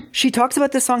 She talks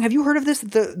about this song. Have you heard of this?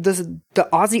 The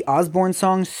Ozzy Osbourne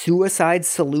song Suicide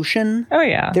Solution? Oh,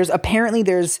 yeah. There's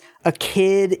a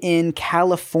kid in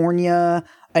California,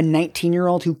 a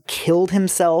 19-year-old who killed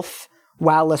himself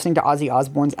while listening to Ozzy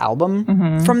Osbourne's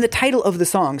album. From the title of the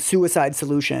song, Suicide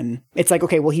Solution, it's like,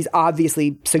 okay, well, he's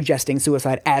obviously suggesting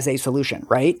suicide as a solution,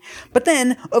 right? But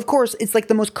then, of course, it's like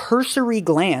the most cursory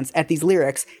glance at these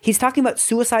lyrics. He's talking about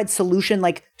suicide solution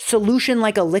like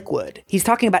a liquid. He's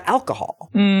talking about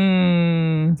alcohol.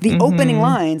 The opening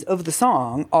lines of the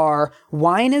song are,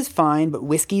 wine is fine, but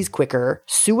whiskey's quicker.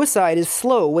 Suicide is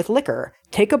slow with liquor.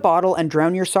 Take a bottle and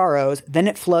drown your sorrows, then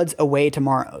it floods away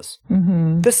tomorrows.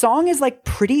 The song is like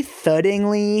pretty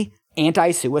thuddingly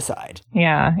anti-suicide.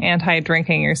 Yeah,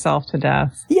 anti-drinking yourself to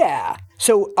death. Yeah.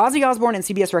 So Ozzy Osbourne and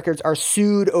CBS Records are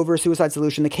sued over Suicide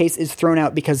Solution. The case is thrown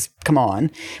out because, come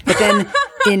on. But then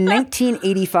in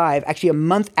 1985, actually a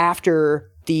month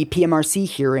after the PMRC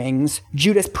hearings,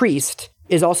 Judas Priest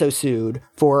is also sued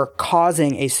for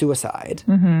causing a suicide.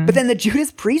 But then the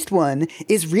Judas Priest one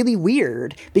is really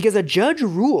weird because a judge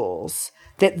rules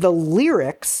that the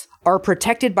lyrics are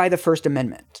protected by the First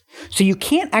Amendment. So you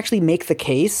can't actually make the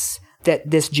case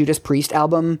that this Judas Priest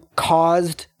album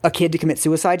caused a kid to commit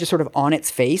suicide just sort of on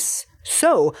its face.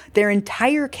 So their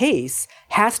entire case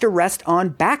has to rest on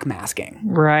backmasking.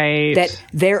 Right. That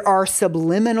there are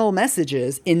subliminal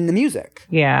messages in the music.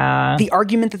 Yeah. The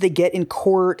argument that they get in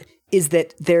court is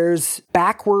that there's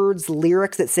backwards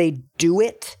lyrics that say, do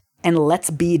it and let's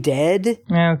be dead.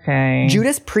 Okay.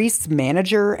 Judas Priest's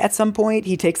manager at some point,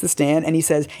 he takes the stand and he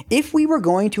says, if we were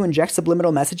going to inject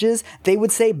subliminal messages, they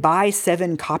would say buy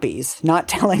 7 copies, not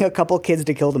telling a couple kids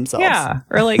to kill themselves. Yeah.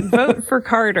 Or like vote for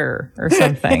Carter or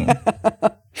something.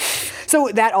 So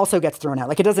that also gets thrown out.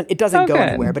 Like it doesn't go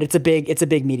anywhere, but it's a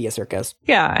big media circus.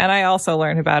 Yeah, and I also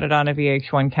learned about it on a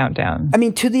VH1 countdown. I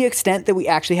mean, to the extent that we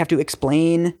actually have to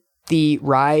explain the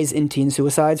rise in teen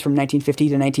suicides from 1950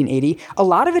 to 1980, a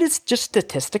lot of it is just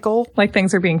statistical. Like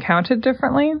things are being counted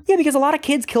differently? Yeah, because a lot of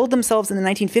kids killed themselves in the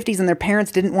 1950s and their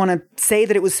parents didn't want to say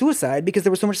that it was suicide because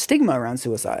there was so much stigma around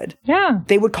suicide. Yeah.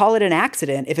 They would call it an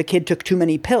accident if a kid took too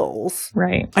many pills.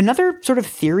 Right. Another sort of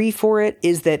theory for it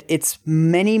is that it's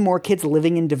many more kids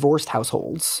living in divorced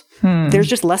households. There's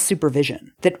just less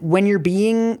supervision. That when you're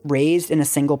being raised in a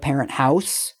single parent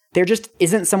house, there just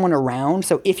isn't someone around.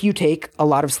 So if you take a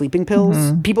lot of sleeping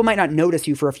pills, people might not notice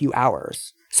you for a few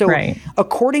hours. So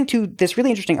according to this really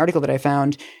interesting article that I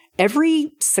found,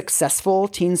 every successful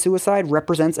teen suicide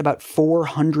represents about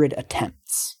 400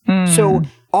 attempts. So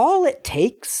all it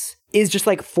takes is just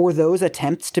like for those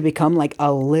attempts to become like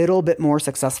a little bit more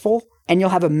successful, and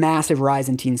you'll have a massive rise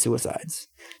in teen suicides.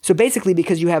 So basically,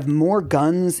 because you have more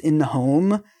guns in the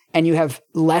home and you have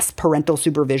less parental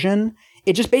supervision,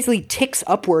 it just basically ticks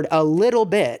upward a little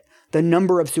bit the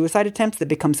number of suicide attempts that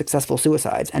become successful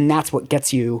suicides. And that's what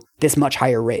gets you this much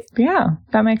higher rate. Yeah,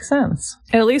 that makes sense.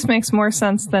 It at least makes more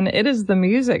sense than it is the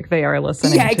music they are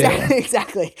listening to.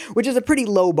 Exactly. Which is a pretty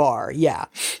low bar. Yeah.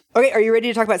 Okay, are you ready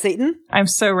to talk about Satan? I'm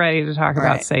so ready to talk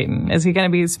about Satan. Is he going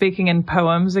to be speaking in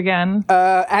poems again?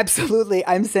 Absolutely.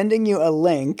 I'm sending you a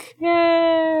link.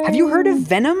 Yay! Have you heard of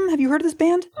Venom? Have you heard of this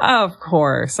band? Of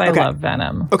course. I love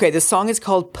Venom. Okay, this song is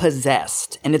called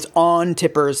Possessed, and it's on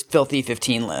Tipper's Filthy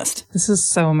 15 list. This is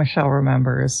so Michelle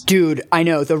Remembers. Dude, I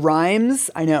know. The rhymes,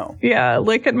 I know. Yeah,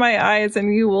 look at my eyes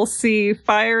and you will see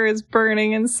fire is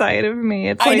burning inside of me.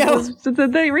 It's like,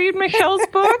 did they read Michelle's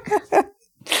book?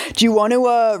 Do you want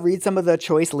to read some of the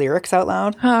choice lyrics out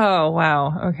loud? Oh,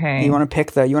 wow. Okay. You want to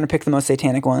pick the most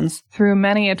satanic ones? Through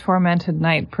many a tormented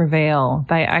night prevail,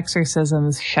 thy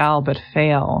exorcisms shall but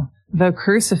fail. Though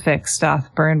crucifix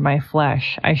doth burn my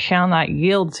flesh, I shall not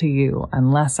yield to you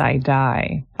unless I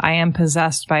die. I am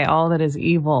possessed by all that is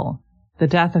evil. The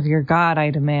death of your God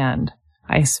I demand.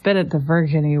 I spit at the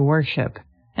virgin you worship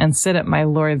and sit at my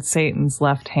Lord Satan's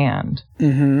left hand.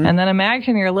 And then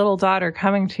imagine your little daughter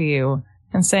coming to you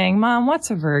and saying, Mom, what's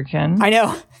a virgin? I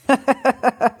know.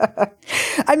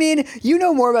 I mean, you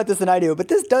know more about this than I do, but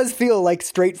this does feel like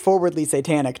straightforwardly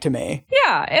satanic to me.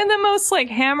 Yeah, and the most like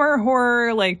Hammer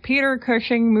horror, like Peter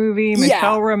Cushing movie,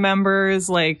 Michelle Remembers,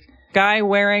 like guy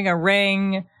wearing a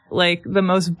ring, like the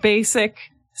most basic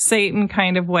Satan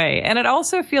kind of way. And it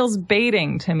also feels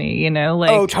baiting to me, you know,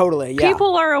 like, oh, totally. Yeah.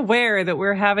 People are aware that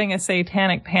we're having a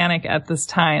satanic panic at this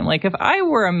time. Like if I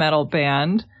were a metal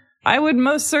band, I would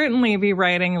most certainly be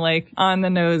writing like on the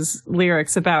nose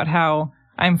lyrics about how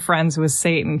I'm friends with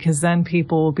Satan, because then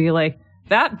people will be like,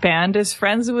 that band is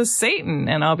friends with Satan.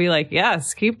 And I'll be like,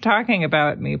 yes, keep talking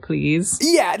about me, please.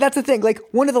 Yeah, that's the thing. Like,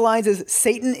 one of the lines is,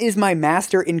 Satan is my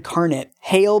master incarnate.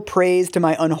 Hail praise to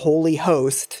my unholy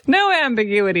host. No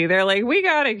ambiguity. They're like, we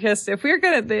gotta just, if we're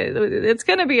gonna, it's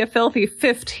gonna be a filthy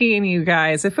 15, you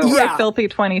guys. If it were a filthy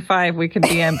 25, we could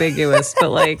be ambiguous.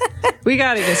 But like, we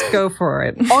gotta just go for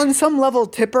it. On some level,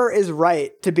 Tipper is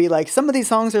right to be like, some of these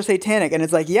songs are satanic. And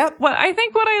it's like, yep. Well, I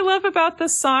think what I love about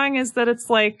this song is that it's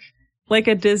like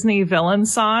a Disney villain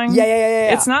song.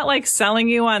 Yeah. It's not like selling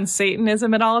you on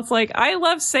Satanism at all. It's like, I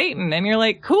love Satan. And you're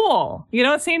like, cool. You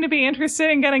don't seem to be interested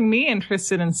in getting me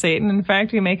interested in Satan. In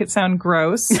fact, you make it sound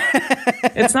gross.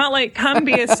 It's not like, come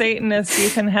be a Satanist. You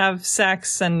can have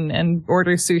sex and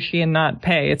order sushi and not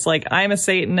pay. It's like, I'm a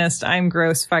Satanist. I'm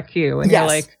gross. Fuck you. And you're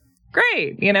like,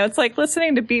 great. You know, it's like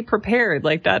listening to Be Prepared.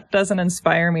 Like, that doesn't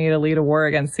inspire me to lead a war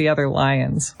against the other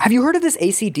lions. Have you heard of this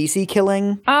AC/DC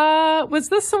killing? Was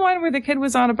this the one where the kid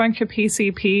was on a bunch of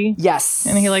PCP? Yes.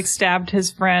 And he like stabbed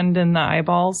his friend in the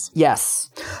eyeballs?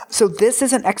 Yes. So this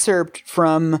is an excerpt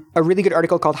from a really good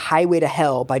article called Highway to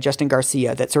Hell by Justin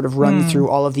Garcia that sort of runs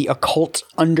through all of the occult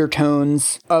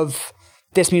undertones of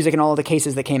this music and all of the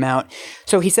cases that came out.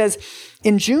 So he says,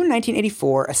 in June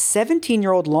 1984, a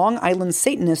 17-year-old Long Island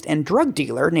Satanist and drug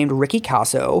dealer named Ricky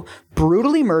Casso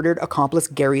brutally murdered accomplice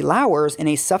Gary Lauwers in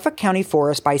a Suffolk County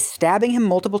forest by stabbing him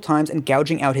multiple times and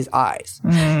gouging out his eyes.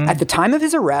 At the time of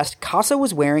his arrest, Casso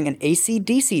was wearing an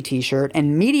AC/DC t-shirt,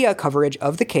 and media coverage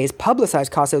of the case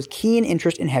publicized Casso's keen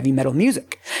interest in heavy metal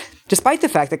music. Despite the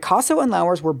fact that Casso and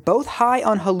Lauwers were both high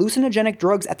on hallucinogenic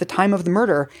drugs at the time of the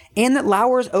murder, and that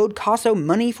Lauwers owed Casso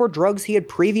money for drugs he had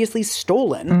previously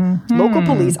stolen, local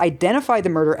police identified the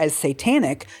murder as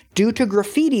satanic due to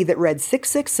graffiti that read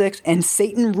 666 and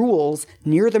Satan rules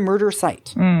near the murder site.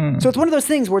 So it's one of those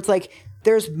things where it's like,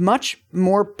 there's much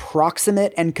more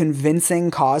proximate and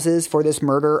convincing causes for this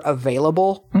murder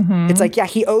available. It's like, yeah,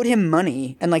 he owed him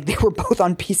money, and like they were both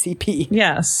on PCP.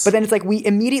 Yes. But then it's like we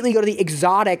immediately go to the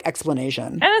exotic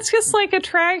explanation. And it's just like a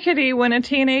tragedy when a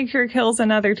teenager kills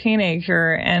another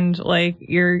teenager, and like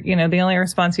the only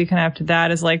response you can have to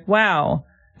that is like, wow,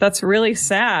 that's really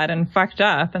sad and fucked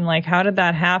up, and like, how did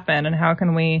that happen, and how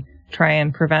can we try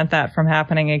and prevent that from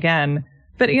happening again?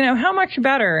 But how much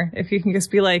better if you can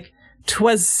just be like,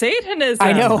 'twas Satanism.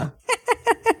 I know.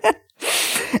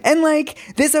 And like,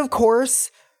 this, of course,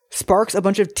 sparks a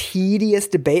bunch of tedious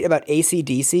debate about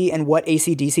AC/DC and what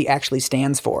AC/DC actually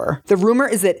stands for. The rumor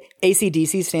is that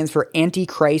AC/DC stands for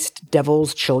Antichrist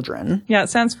Devil's Children. Yeah, it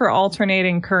stands for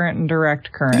alternating current and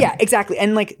direct current. Yeah, exactly.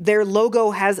 And like, their logo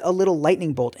has a little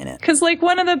lightning bolt in it. Because like,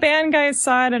 one of the band guys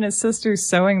saw it in his sister's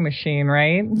sewing machine,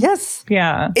 right? Yes.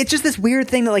 Yeah. It's just this weird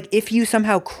thing that like, if you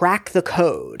somehow crack the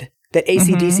code that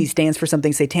AC/DC stands for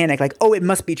something satanic, like, oh, it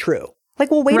must be true. Like,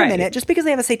 well, wait a minute. Just because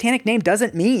they have a satanic name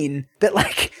doesn't mean that,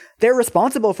 like, they're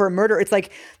responsible for a murder. It's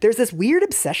like, there's this weird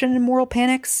obsession in Moral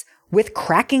Panics with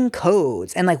cracking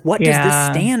codes and, like, what does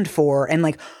this stand for? And,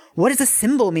 like, what does a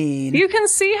symbol mean? You can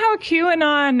see how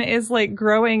QAnon is, like,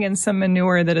 growing in some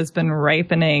manure that has been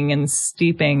ripening and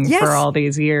steeping for all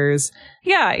these years.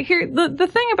 Yeah, here, the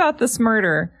thing about this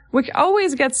murder, which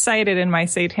always gets cited in my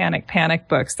satanic panic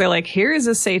books, they're like, here's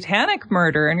a satanic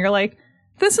murder. And you're like,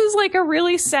 this is like a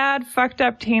really sad, fucked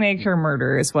up teenager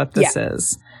murder is what this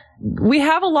is. We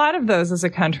have a lot of those as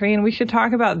a country, and we should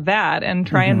talk about that and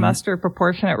try and muster a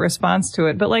proportionate response to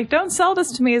it. But like, don't sell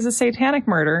this to me as a satanic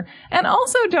murder. And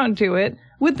also don't do it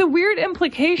with the weird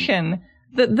implication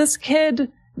that this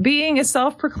kid being a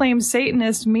self-proclaimed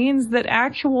Satanist means that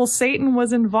actual Satan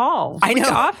was involved. I know.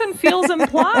 Which often feels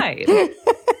implied.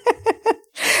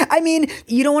 I mean,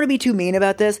 you don't want to be too mean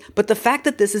about this, but the fact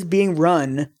that this is being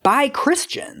run by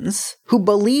Christians who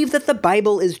believe that the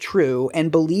Bible is true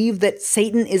and believe that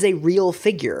Satan is a real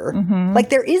figure, like,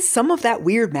 there is some of that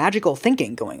weird magical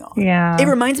thinking going on. Yeah. It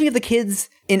reminds me of the kids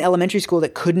in elementary school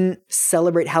that couldn't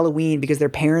celebrate Halloween because their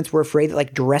parents were afraid that,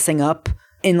 like, dressing up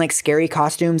in, like, scary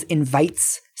costumes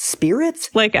invites spirits.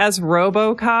 Like, as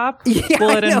RoboCop?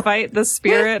 Will it invite the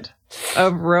spirit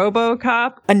of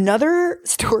RoboCop? Another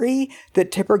story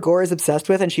that Tipper Gore is obsessed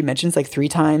with, and she mentions like 3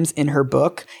 times in her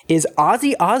book, is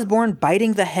Ozzy Osbourne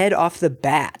biting the head off the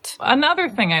bat. Another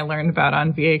thing I learned about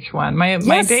on VH1.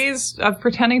 My days of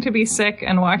pretending to be sick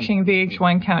and watching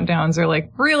VH1 countdowns are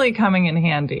like really coming in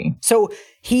handy. So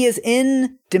he is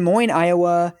in Des Moines,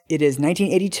 Iowa. It is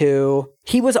 1982.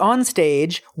 He was on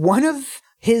stage. One of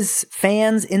his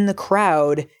fans in the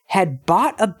crowd had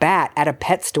bought a bat at a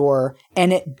pet store,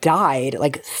 and it died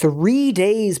like 3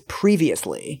 days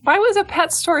previously. Why was a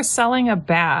pet store selling a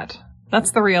bat?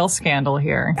 That's the real scandal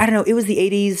here. I don't know. It was the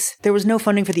 80s. There was no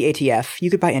funding for the ATF. You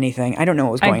could buy anything. I don't know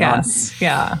what was going on.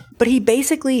 Yeah. But he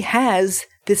basically has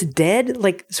this dead,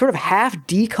 like, sort of half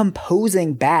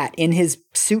decomposing bat in his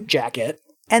suit jacket.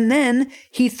 And then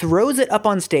he throws it up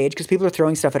on stage because people are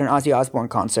throwing stuff at an Ozzy Osbourne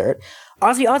concert.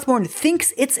 Ozzy Osbourne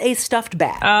thinks it's a stuffed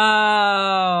bat.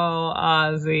 Oh,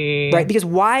 Ozzy. Right, because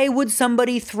why would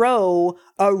somebody throw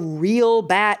a real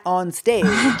bat on stage?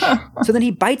 So then he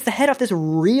bites the head off this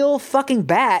real fucking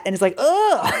bat and is like,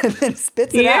 ugh, and then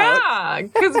spits it out. Yeah,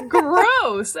 because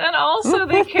gross. And also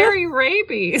they carry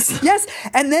rabies. Yes,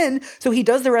 and then, so he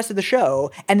does the rest of the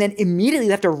show, and then immediately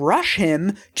they have to rush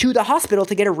him to the hospital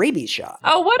to get a rabies shot.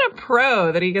 Oh, what a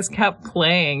pro that he just kept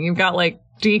playing. You've got, like,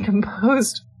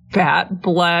 decomposed bat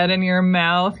blood in your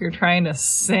mouth. You're trying to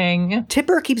sing.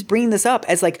 Tipper keeps bringing this up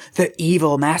as like the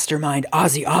evil mastermind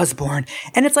Ozzy Osbourne.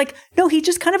 And it's like, no, he's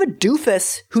just kind of a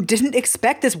doofus who didn't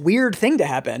expect this weird thing to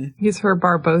happen. He's her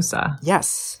Barbosa.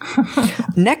 Yes.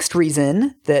 Next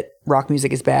reason that rock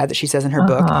music is bad that she says in her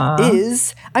book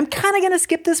is, I'm kind of going to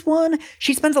skip this one.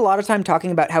 She spends a lot of time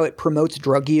talking about how it promotes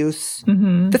drug use.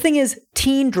 Mm-hmm. The thing is,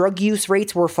 teen drug use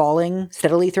rates were falling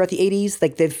steadily throughout the 80s.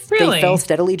 Like they fell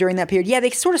steadily during that period. Yeah,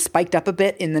 they sort of spiked up a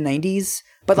bit in the 90s.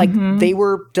 But like they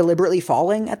were deliberately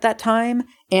falling at that time.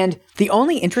 And the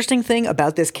only interesting thing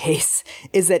about this case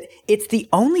is that it's the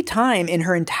only time in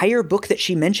her entire book that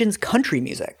she mentions country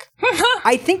music.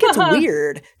 I think it's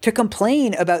weird to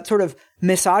complain about sort of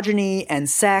misogyny and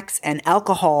sex and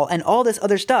alcohol and all this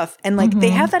other stuff. And like they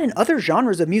have that in other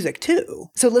genres of music too.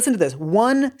 So listen to this.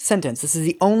 One sentence. This is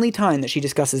the only time that she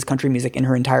discusses country music in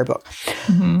her entire book.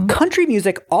 Country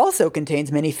music also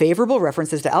contains many favorable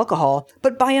references to alcohol,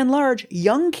 but by and large,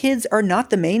 young kids are not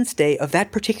the mainstay of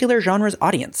that particular genre's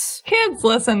audience. Kids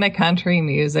listen to country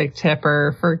music,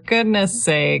 Tipper, for goodness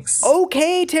sakes.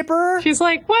 Okay, Tipper. She's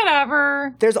like,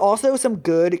 whatever. There's also some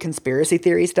good conspiracy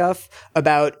theory stuff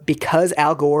about because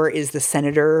Al Gore is the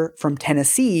senator from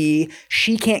Tennessee,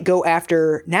 she can't go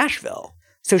after Nashville.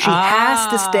 So she has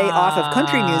to stay off of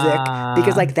country music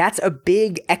because like that's a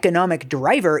big economic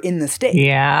driver in the state.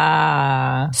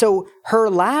 Yeah. So her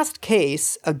last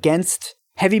case against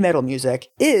heavy metal music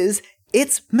is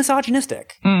it's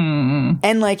misogynistic.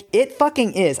 And like it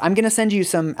fucking is. I'm going to send you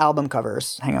some album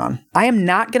covers. Hang on. I am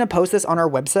not going to post this on our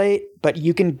website, but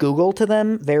you can Google to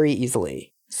them very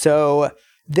easily. So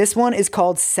this one is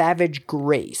called Savage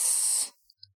Grace.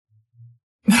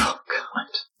 Oh, God.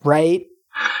 Right?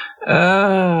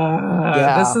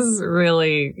 This is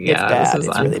really, this is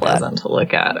unpleasant really to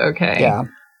look at. Okay. Yeah.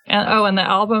 And the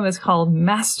album is called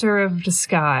Master of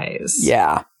Disguise.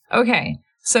 Yeah. Okay.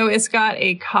 So it's got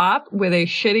a cop with a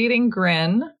shit-eating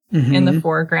grin in the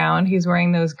foreground. He's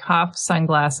wearing those cop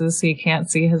sunglasses so you can't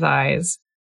see his eyes.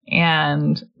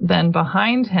 And then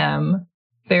behind him,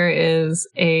 there is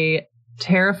a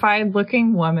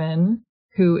terrified-looking woman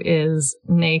who is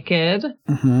naked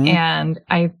and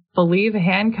I believe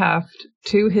handcuffed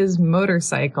to his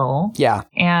motorcycle. Yeah.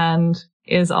 And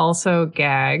is also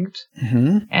gagged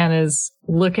and is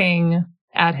looking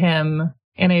at him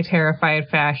in a terrified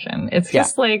fashion. It's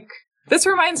just like, this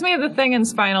reminds me of the thing in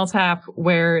Spinal Tap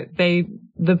where the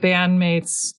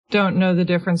bandmates don't know the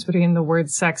difference between the word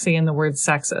sexy and the word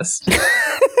sexist.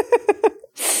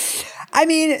 I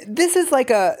mean, this is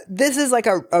like a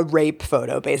rape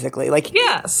photo, basically. Like,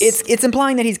 yes, it's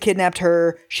implying that he's kidnapped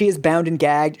her. She is bound and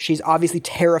gagged. She's obviously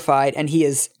terrified, and he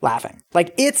is laughing.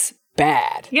 Like, it's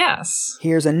bad. Yes.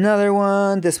 Here's another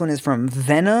one. This one is from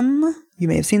Venom. You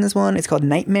may have seen this one. It's called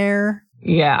Nightmare.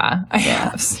 Yeah, I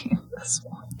have seen this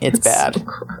one. It's bad. So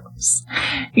gross.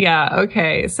 Yeah.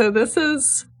 Okay. So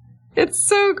it's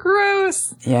so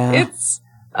gross. Yeah. It's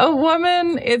a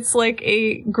woman. It's like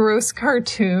a gross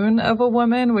cartoon of a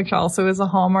woman, which also is a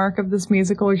hallmark of this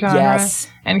musical genre. Yes.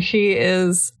 And she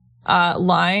is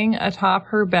lying atop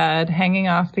her bed, hanging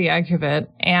off the edge of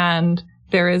it. And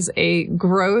there is a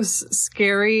gross,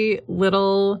 scary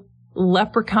little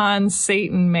leprechaun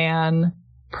Satan man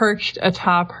perched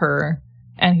atop her.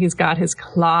 And he's got his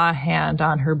claw hand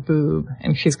on her boob.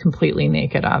 And she's completely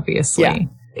naked, obviously. Yeah.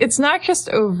 It's not just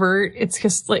overt. It's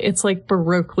just like, it's like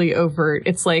baroquely overt.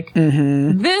 It's like,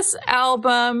 this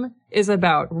album is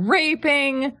about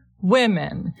raping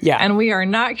women. Yeah. And we are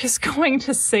not just going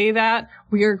to say that.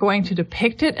 We are going to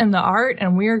depict it in the art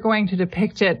and we are going to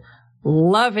depict it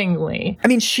lovingly. I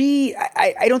mean,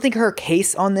 I don't think her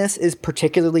case on this is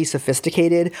particularly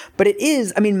sophisticated, but it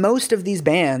is, I mean, most of these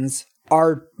bands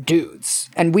are dudes.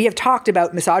 And we have talked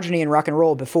about misogyny in rock and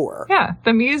roll before. Yeah.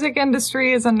 The music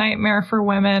industry is a nightmare for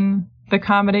women. The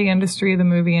comedy industry, the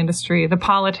movie industry, the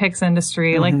politics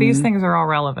industry, like these things are all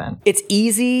relevant. It's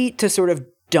easy to sort of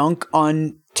dunk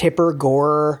on Tipper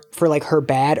Gore for like her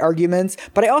bad arguments,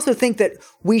 but I also think that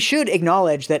we should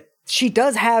acknowledge that she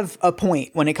does have a point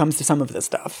when it comes to some of this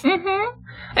stuff. Mm-hmm.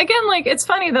 Again, like, it's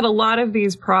funny that a lot of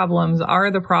these problems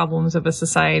are the problems of a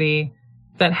society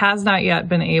that has not yet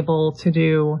been able to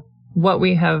do what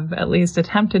we have at least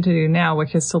attempted to do now,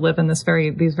 which is to live in these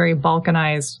very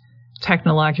balkanized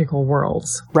technological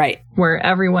worlds. Right. Where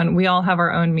we all have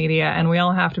our own media and we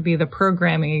all have to be the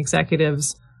programming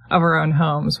executives of our own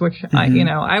homes, which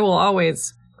I will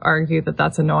always argue that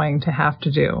that's annoying to have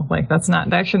to do. Like,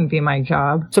 that shouldn't be my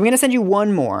job. So I'm going to send you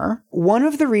one more. One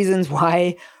of the reasons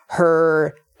why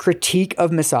her critique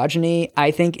of misogyny, I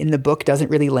think, in the book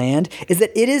doesn't really land is that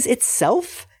it is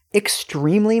itself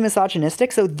extremely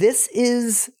misogynistic. So this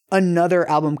is another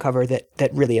album cover that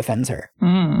really offends her.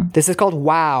 This is called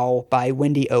Wow by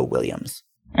Wendy O. Williams.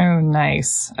 Oh,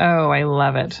 nice. Oh, I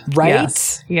love it. Right?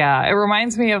 Yes. Yeah. It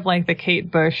reminds me of like the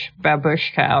Kate Bush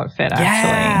babushka outfit, actually.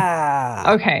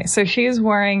 Yeah. Okay. So she's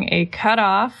wearing a cut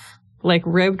off, like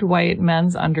ribbed white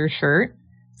men's undershirt.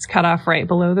 It's cut off right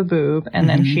below the boob. And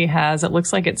then she has, it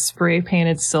looks like it's spray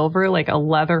painted silver, like a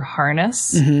leather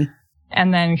harness.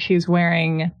 And then she's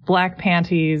wearing black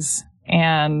panties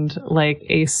and like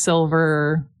a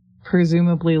silver,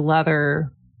 presumably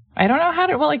leather. I don't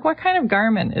know what kind of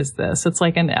garment is this? It's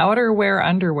like an outerwear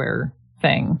underwear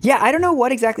thing. Yeah, I don't know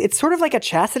what exactly. It's sort of like a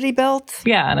chastity belt.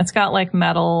 Yeah, and it's got like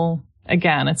metal.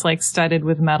 Again, it's like studded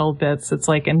with metal bits. It's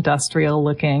like industrial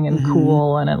looking and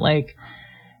cool. And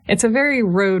it's a very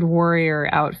road warrior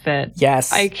outfit.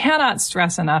 Yes. I cannot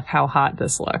stress enough how hot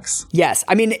this looks. Yes.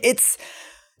 I mean,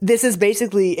 this is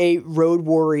basically a road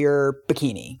warrior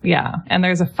bikini. Yeah. And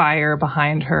there's a fire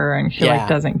behind her and she like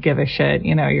doesn't give a shit.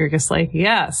 You know, you're just like,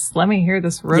 yes, let me hear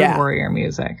this road warrior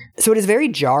music. So it is very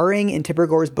jarring in Tipper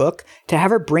Gore's book to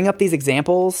have her bring up these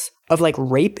examples of like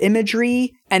rape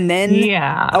imagery and then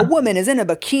a woman is in a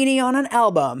bikini on an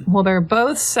album. Well, they're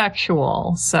both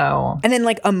sexual, so. And then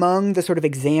like among the sort of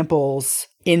examples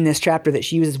in this chapter that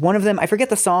she uses, one of them, I forget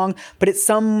the song, but it's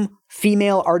some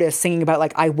female artist singing about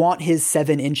like, I want his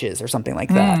 7 inches or something like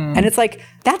that. And it's like,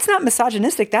 that's not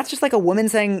misogynistic. That's just like a woman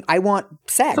saying, I want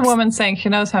sex. It's a woman saying she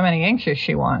knows how many inches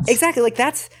she wants. Exactly. Like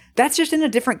that's just in a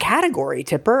different category,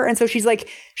 Tipper. And so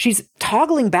she's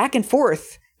toggling back and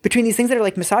forth between these things that are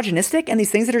like misogynistic and these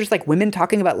things that are just like women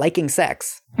talking about liking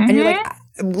sex. And you're like,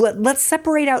 let's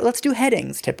separate out, let's do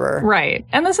headings, Tipper. Right.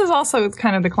 And this is also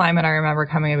kind of the climate I remember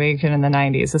coming of age in the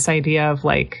 90s, this idea of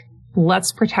like,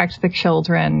 let's protect the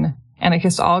children. And it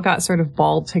just all got sort of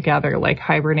balled together like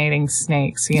hibernating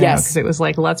snakes, you know, because it was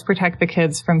like, let's protect the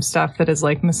kids from stuff that is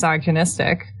like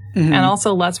misogynistic. And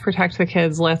also let's protect the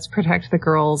kids, let's protect the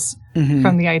girls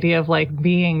from the idea of like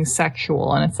being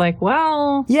sexual. And it's like,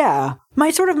 well. Yeah.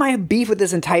 My beef with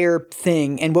this entire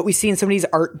thing and what we see in some of these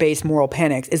art-based moral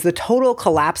panics is the total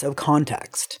collapse of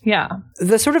context. Yeah.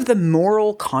 The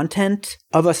moral content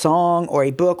of a song or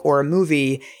a book or a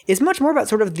movie is much more about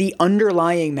sort of the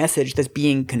underlying message that's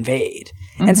being conveyed.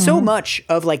 And so much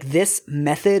of like this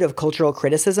method of cultural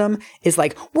criticism is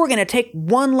like, we're going to take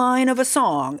one line of a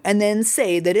song and then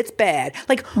say that it's bad.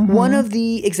 Like one of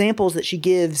the examples that she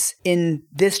gives in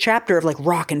this chapter of like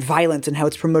rock and violence and how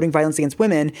it's promoting violence against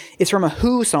women is from a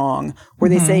Who song where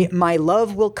they say, my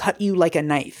love will cut you like a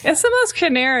knife. It's the most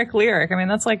generic lyric. I mean,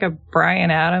 that's like a Bryan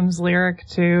Adams lyric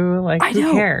too. Like,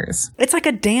 who cares? It's like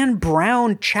a Dan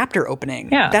Brown chapter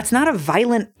opening. Yeah. That's not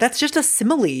that's just a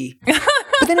simile.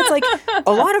 But then it's like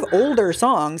a lot of older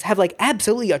songs have like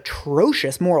absolutely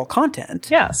atrocious moral content.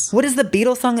 Yes. What is the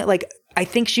Beatles song that like, I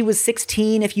think she was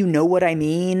 16, if you know what I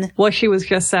mean? Well, she was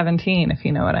just 17, if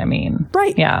you know what I mean.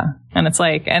 Right. Yeah. And it's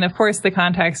like, and of course the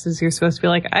context is you're supposed to be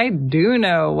like, I do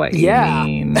know what you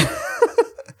mean.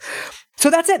 So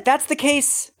that's it. That's the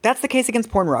case. That's the case against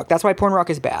porn rock. That's why porn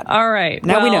rock is bad. All right.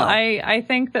 Now we know. I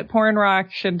think that porn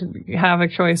rock should have a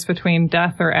choice between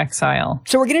death or exile.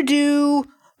 So we're going to do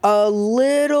a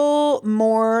little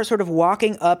more sort of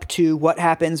walking up to what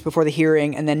happens before the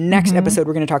hearing. And then next episode,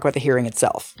 we're going to talk about the hearing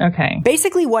itself. Okay.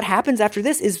 Basically, what happens after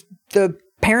this is the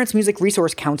Parents Music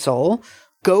Resource Council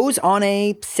goes on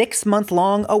a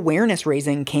 6-month-long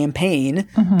awareness-raising campaign.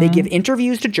 They give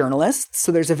interviews to journalists.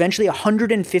 So there's eventually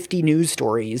 150 news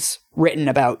stories written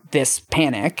about this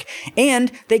panic.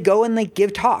 And they go and they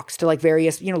give talks to like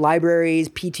various, libraries,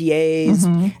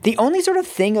 PTAs. The only sort of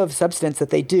thing of substance that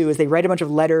they do is they write a bunch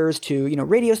of letters to,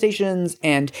 radio stations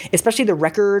and especially the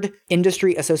Record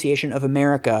Industry Association of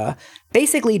America,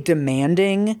 basically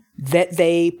demanding that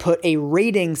they put a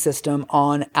rating system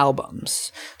on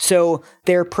albums. So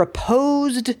their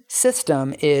proposed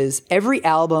system is every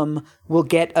album will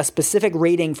get a specific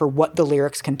rating for what the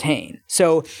lyrics contain.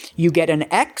 So you get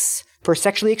an X for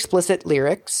sexually explicit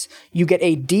lyrics. You get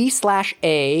a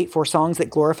D/A for songs that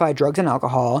glorify drugs and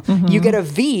alcohol. You get a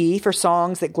V for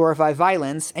songs that glorify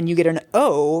violence. And you get an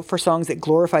O for songs that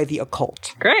glorify the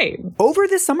occult. Great. Over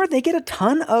this summer, they get a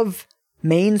ton of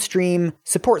mainstream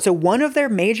support. So one of their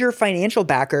major financial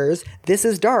backers, This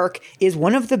Is Dark, is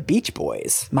one of the Beach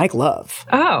Boys, Mike Love.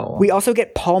 Oh. We also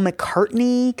get Paul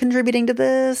McCartney contributing to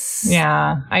this.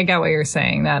 Yeah, I get what you're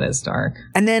saying. That is dark.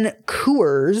 And then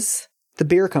Coors, the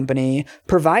beer company,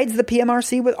 provides the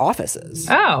PMRC with offices.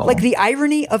 Oh. Like the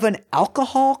irony of an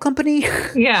alcohol company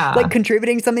Yeah. like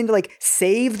contributing something to like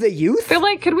save the youth. They're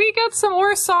like, could we get some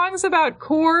more songs about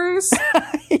Coors?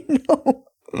 I know.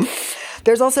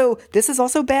 This is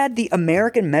also bad. The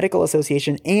American Medical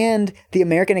Association and the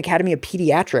American Academy of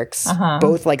Pediatrics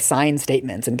both like sign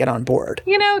statements and get on board.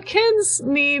 You know, kids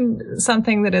need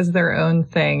something that is their own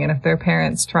thing. And if their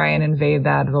parents try and invade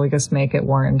that, it'll just make it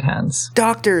more intense.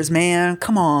 Doctors, man,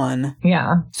 come on.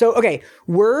 Yeah. So, okay,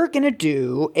 we're going to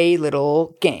do a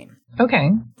little game.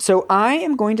 Okay. So I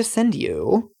am going to send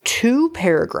you 2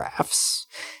 paragraphs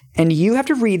and you have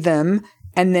to read them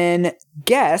and then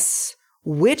guess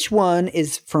which one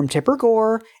is from Tipper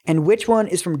Gore and which one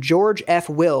is from George F.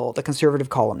 Will, the conservative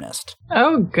columnist.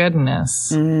 Oh,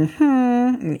 goodness. I'm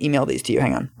going to email these to you.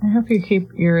 Hang on. I hope you keep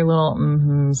your little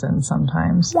mm-hms in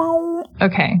sometimes. Wow.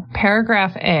 Okay.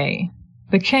 Paragraph A.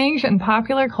 The change in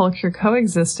popular culture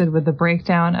coexisted with the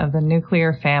breakdown of the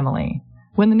nuclear family.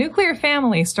 When the nuclear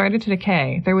family started to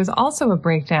decay, there was also a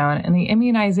breakdown in the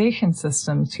immunization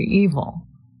system to evil.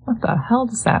 What the hell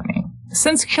does that mean?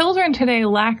 Since children today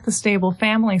lack the stable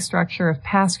family structure of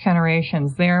past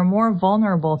generations, they are more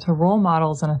vulnerable to role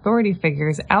models and authority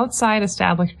figures outside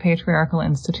established patriarchal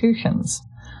institutions.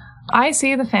 I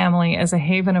see the family as a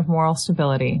haven of moral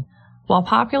stability, while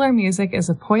popular music is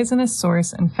a poisonous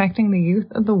source infecting the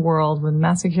youth of the world with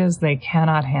messages they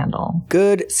cannot handle.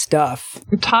 Good stuff.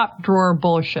 Top drawer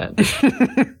bullshit.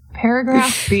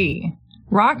 Paragraph B.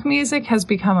 Rock music has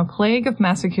become a plague of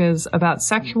messages about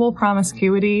sexual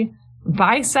promiscuity,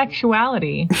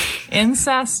 bisexuality,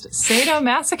 incest,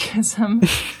 sadomasochism,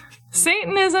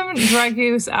 Satanism, drug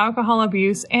use, alcohol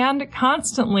abuse, and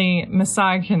constantly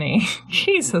misogyny.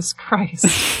 Jesus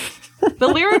Christ. The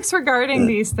lyrics regarding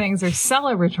these things are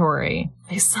celebratory.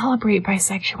 They celebrate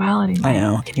bisexuality. I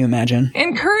know. Can you imagine?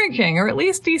 Encouraging, or at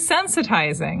least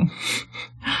desensitizing.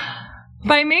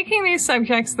 By making these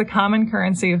subjects the common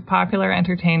currency of popular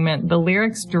entertainment, the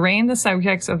lyrics drain the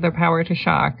subjects of their power to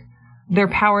shock, their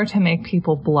power to make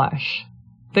people blush.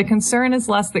 The concern is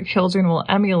less that children will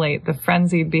emulate the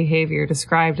frenzied behavior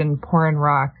described in porn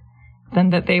rock than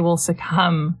that they will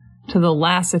succumb to the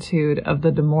lassitude of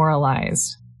the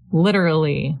demoralized.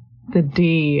 Literally, the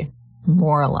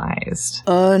demoralized.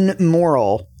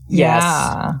 Unmoral. Yes.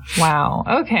 Yeah. Wow.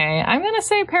 Okay. I'm going to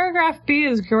say paragraph B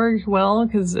is George Will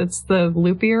because it's the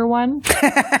loopier one.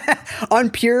 On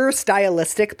pure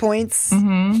stylistic points.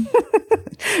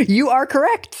 You are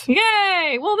correct.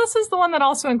 Yay! Well, this is the one that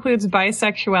also includes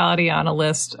bisexuality on a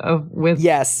list with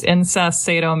incest,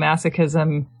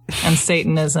 sadomasochism, and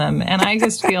Satanism. And I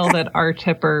just feel that our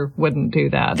Tipper wouldn't do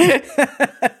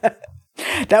that.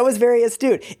 That was very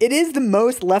astute. It is the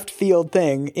most left field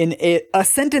thing in a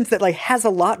sentence that like has a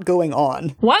lot going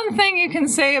on. One thing you can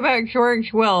say about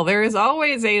George Will, there is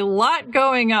always a lot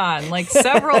going on, like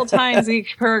several times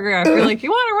each paragraph. You're like,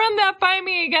 you want to run that by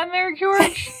me again there,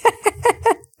 George?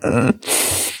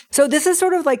 So this is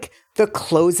sort of like the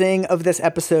closing of this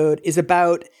episode is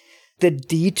about the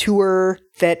detour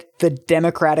that the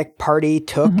Democratic Party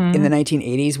took in the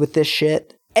 1980s with this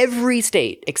shit. Every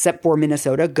state except for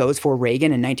Minnesota goes for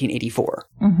Reagan in 1984.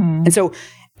 And so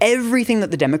everything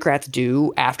that the Democrats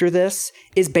do after this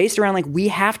is based around like, we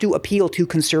have to appeal to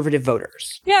conservative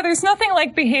voters. Yeah, there's nothing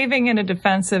like behaving in a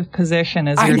defensive position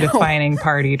as your defining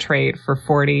party trait for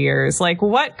 40 years. Like,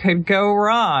 what could go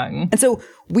wrong? And so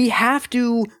we have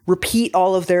to repeat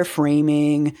all of their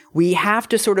framing. We have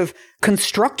to sort of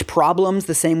construct problems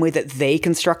the same way that they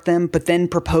construct them, but then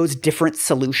propose different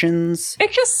solutions.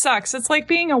 It just sucks. It's like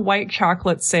being a white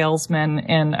chocolate salesman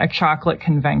in a chocolate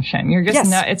convention. You're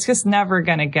just it's just never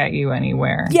going to get you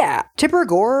anywhere. Yeah. Tipper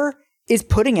Gore is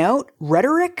putting out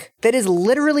rhetoric that is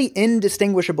literally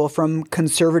indistinguishable from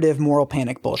conservative moral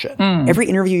panic bullshit. Every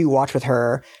interview you watch with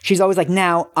her, she's always like,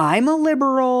 now, I'm a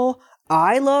liberal.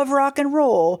 I love rock and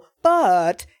roll,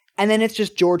 but and then it's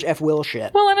just George F. Will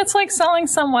shit. Well, and it's like selling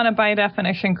someone a by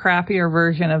definition crappier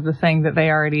version of the thing that they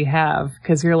already have.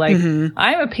 Because you're like,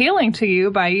 I'm appealing to you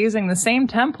by using the same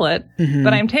template,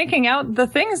 but I'm taking out the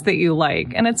things that you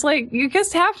like. And it's like, you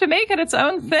just have to make it its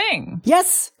own thing.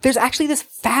 Yes, there's actually this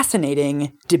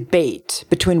fascinating debate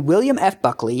between William F.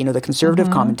 Buckley, you know, the conservative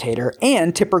commentator,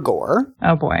 and Tipper Gore.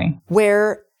 Oh, boy.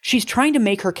 Where she's trying to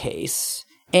make her case,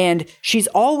 and she's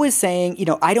always saying, you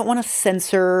know, I don't want to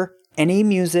censor any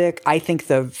music. I think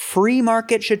the free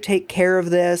market should take care of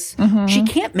this. She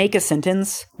can't make a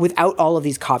sentence without all of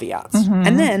these caveats.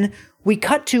 And then we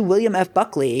cut to William F.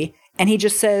 Buckley, and he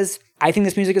just says, I think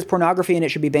this music is pornography and it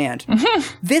should be banned.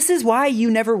 This is why you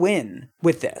never win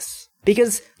with this.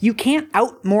 Because you can't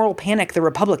out moral panic the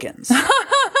Republicans.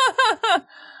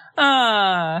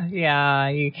 Yeah,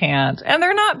 you can't. And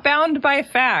they're not bound by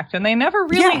fact, and they never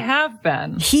really have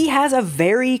been. He has a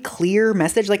very clear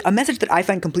message, like a message that I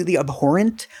find completely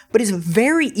abhorrent, but is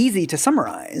very easy to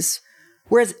summarize.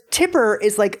 Whereas Tipper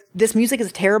is like, this music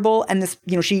is terrible, and this,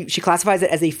 you know, she classifies it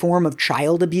as a form of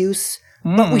child abuse.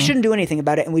 But we shouldn't do anything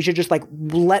about it, and we should just, like,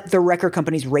 let the record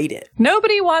companies rate it.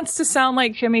 Nobody wants to sound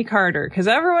like Jimmy Carter, because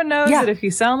everyone knows that if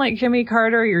you sound like Jimmy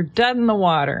Carter, you're dead in the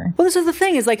water. Well, this is the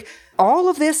thing, is like, all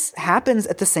of this happens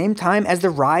at the same time as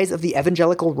the rise of the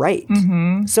evangelical right.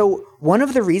 So one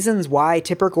of the reasons why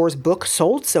Tipper Gore's book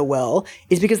sold so well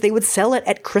is because they would sell it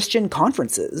at Christian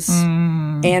conferences.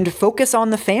 And Focus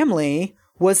on the Family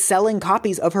was selling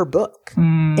copies of her book.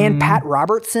 And Pat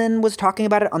Robertson was talking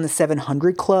about it on the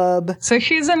 700 Club. So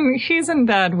she's in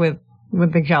bed with the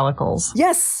evangelicals.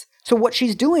 Yes. So what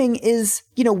she's doing is,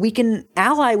 you know, we can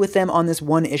ally with them on this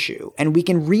one issue, and we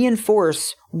can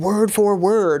reinforce word for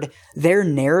word their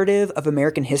narrative of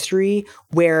American history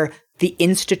where the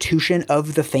institution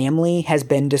of the family has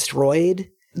been destroyed.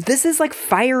 This is like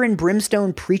fire and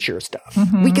brimstone preacher stuff.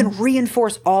 We can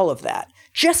reinforce all of that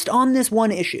just on this one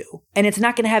issue. And it's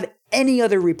not going to have any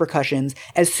other repercussions.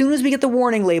 As soon as we get the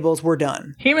warning labels, we're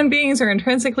done. Human beings are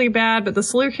intrinsically bad, but the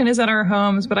solution is at our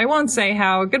homes, but I won't say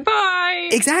how. Goodbye.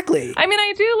 Exactly. I mean,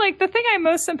 I do like, the thing I'm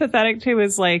most sympathetic to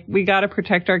is like, we got to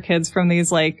protect our kids from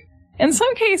these, like, in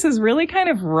some cases, really kind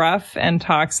of rough and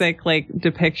toxic, like,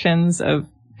 depictions of,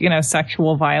 you know,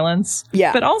 sexual violence.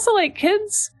 Yeah. But also, like,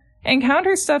 kids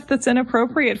encounter stuff that's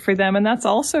inappropriate for them, and that's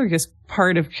also just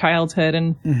part of childhood.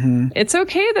 And it's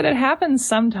okay that it happens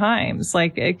sometimes.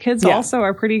 Like, kids also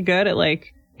are pretty good at,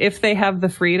 like, if they have the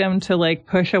freedom to, like,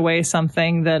 push away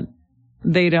something that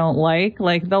they don't like,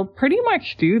 they'll pretty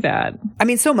much do that. I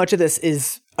mean, so much of this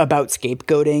is about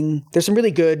scapegoating. There's some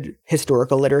really good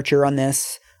historical literature on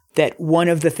this. That one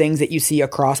of the things that you see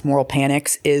across moral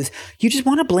panics is you just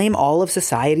want to blame all of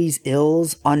society's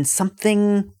ills on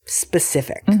something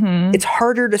specific. It's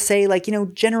harder to say, like, you know,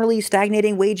 generally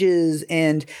stagnating wages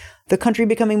and the country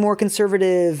becoming more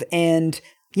conservative and,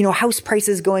 you know, house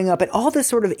prices going up and all this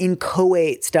sort of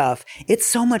inchoate stuff. It's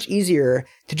so much easier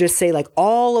to just say, like,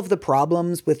 all of the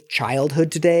problems with childhood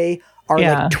today are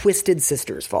like Twisted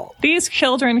Sister's fault. These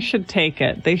children should take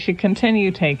it. They should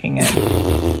continue taking it.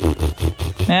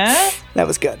 That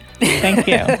was good. Thank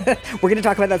you. We're going to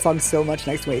talk about that song so much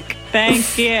next week.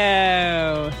 Thank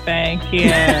you. Thank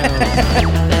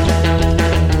you.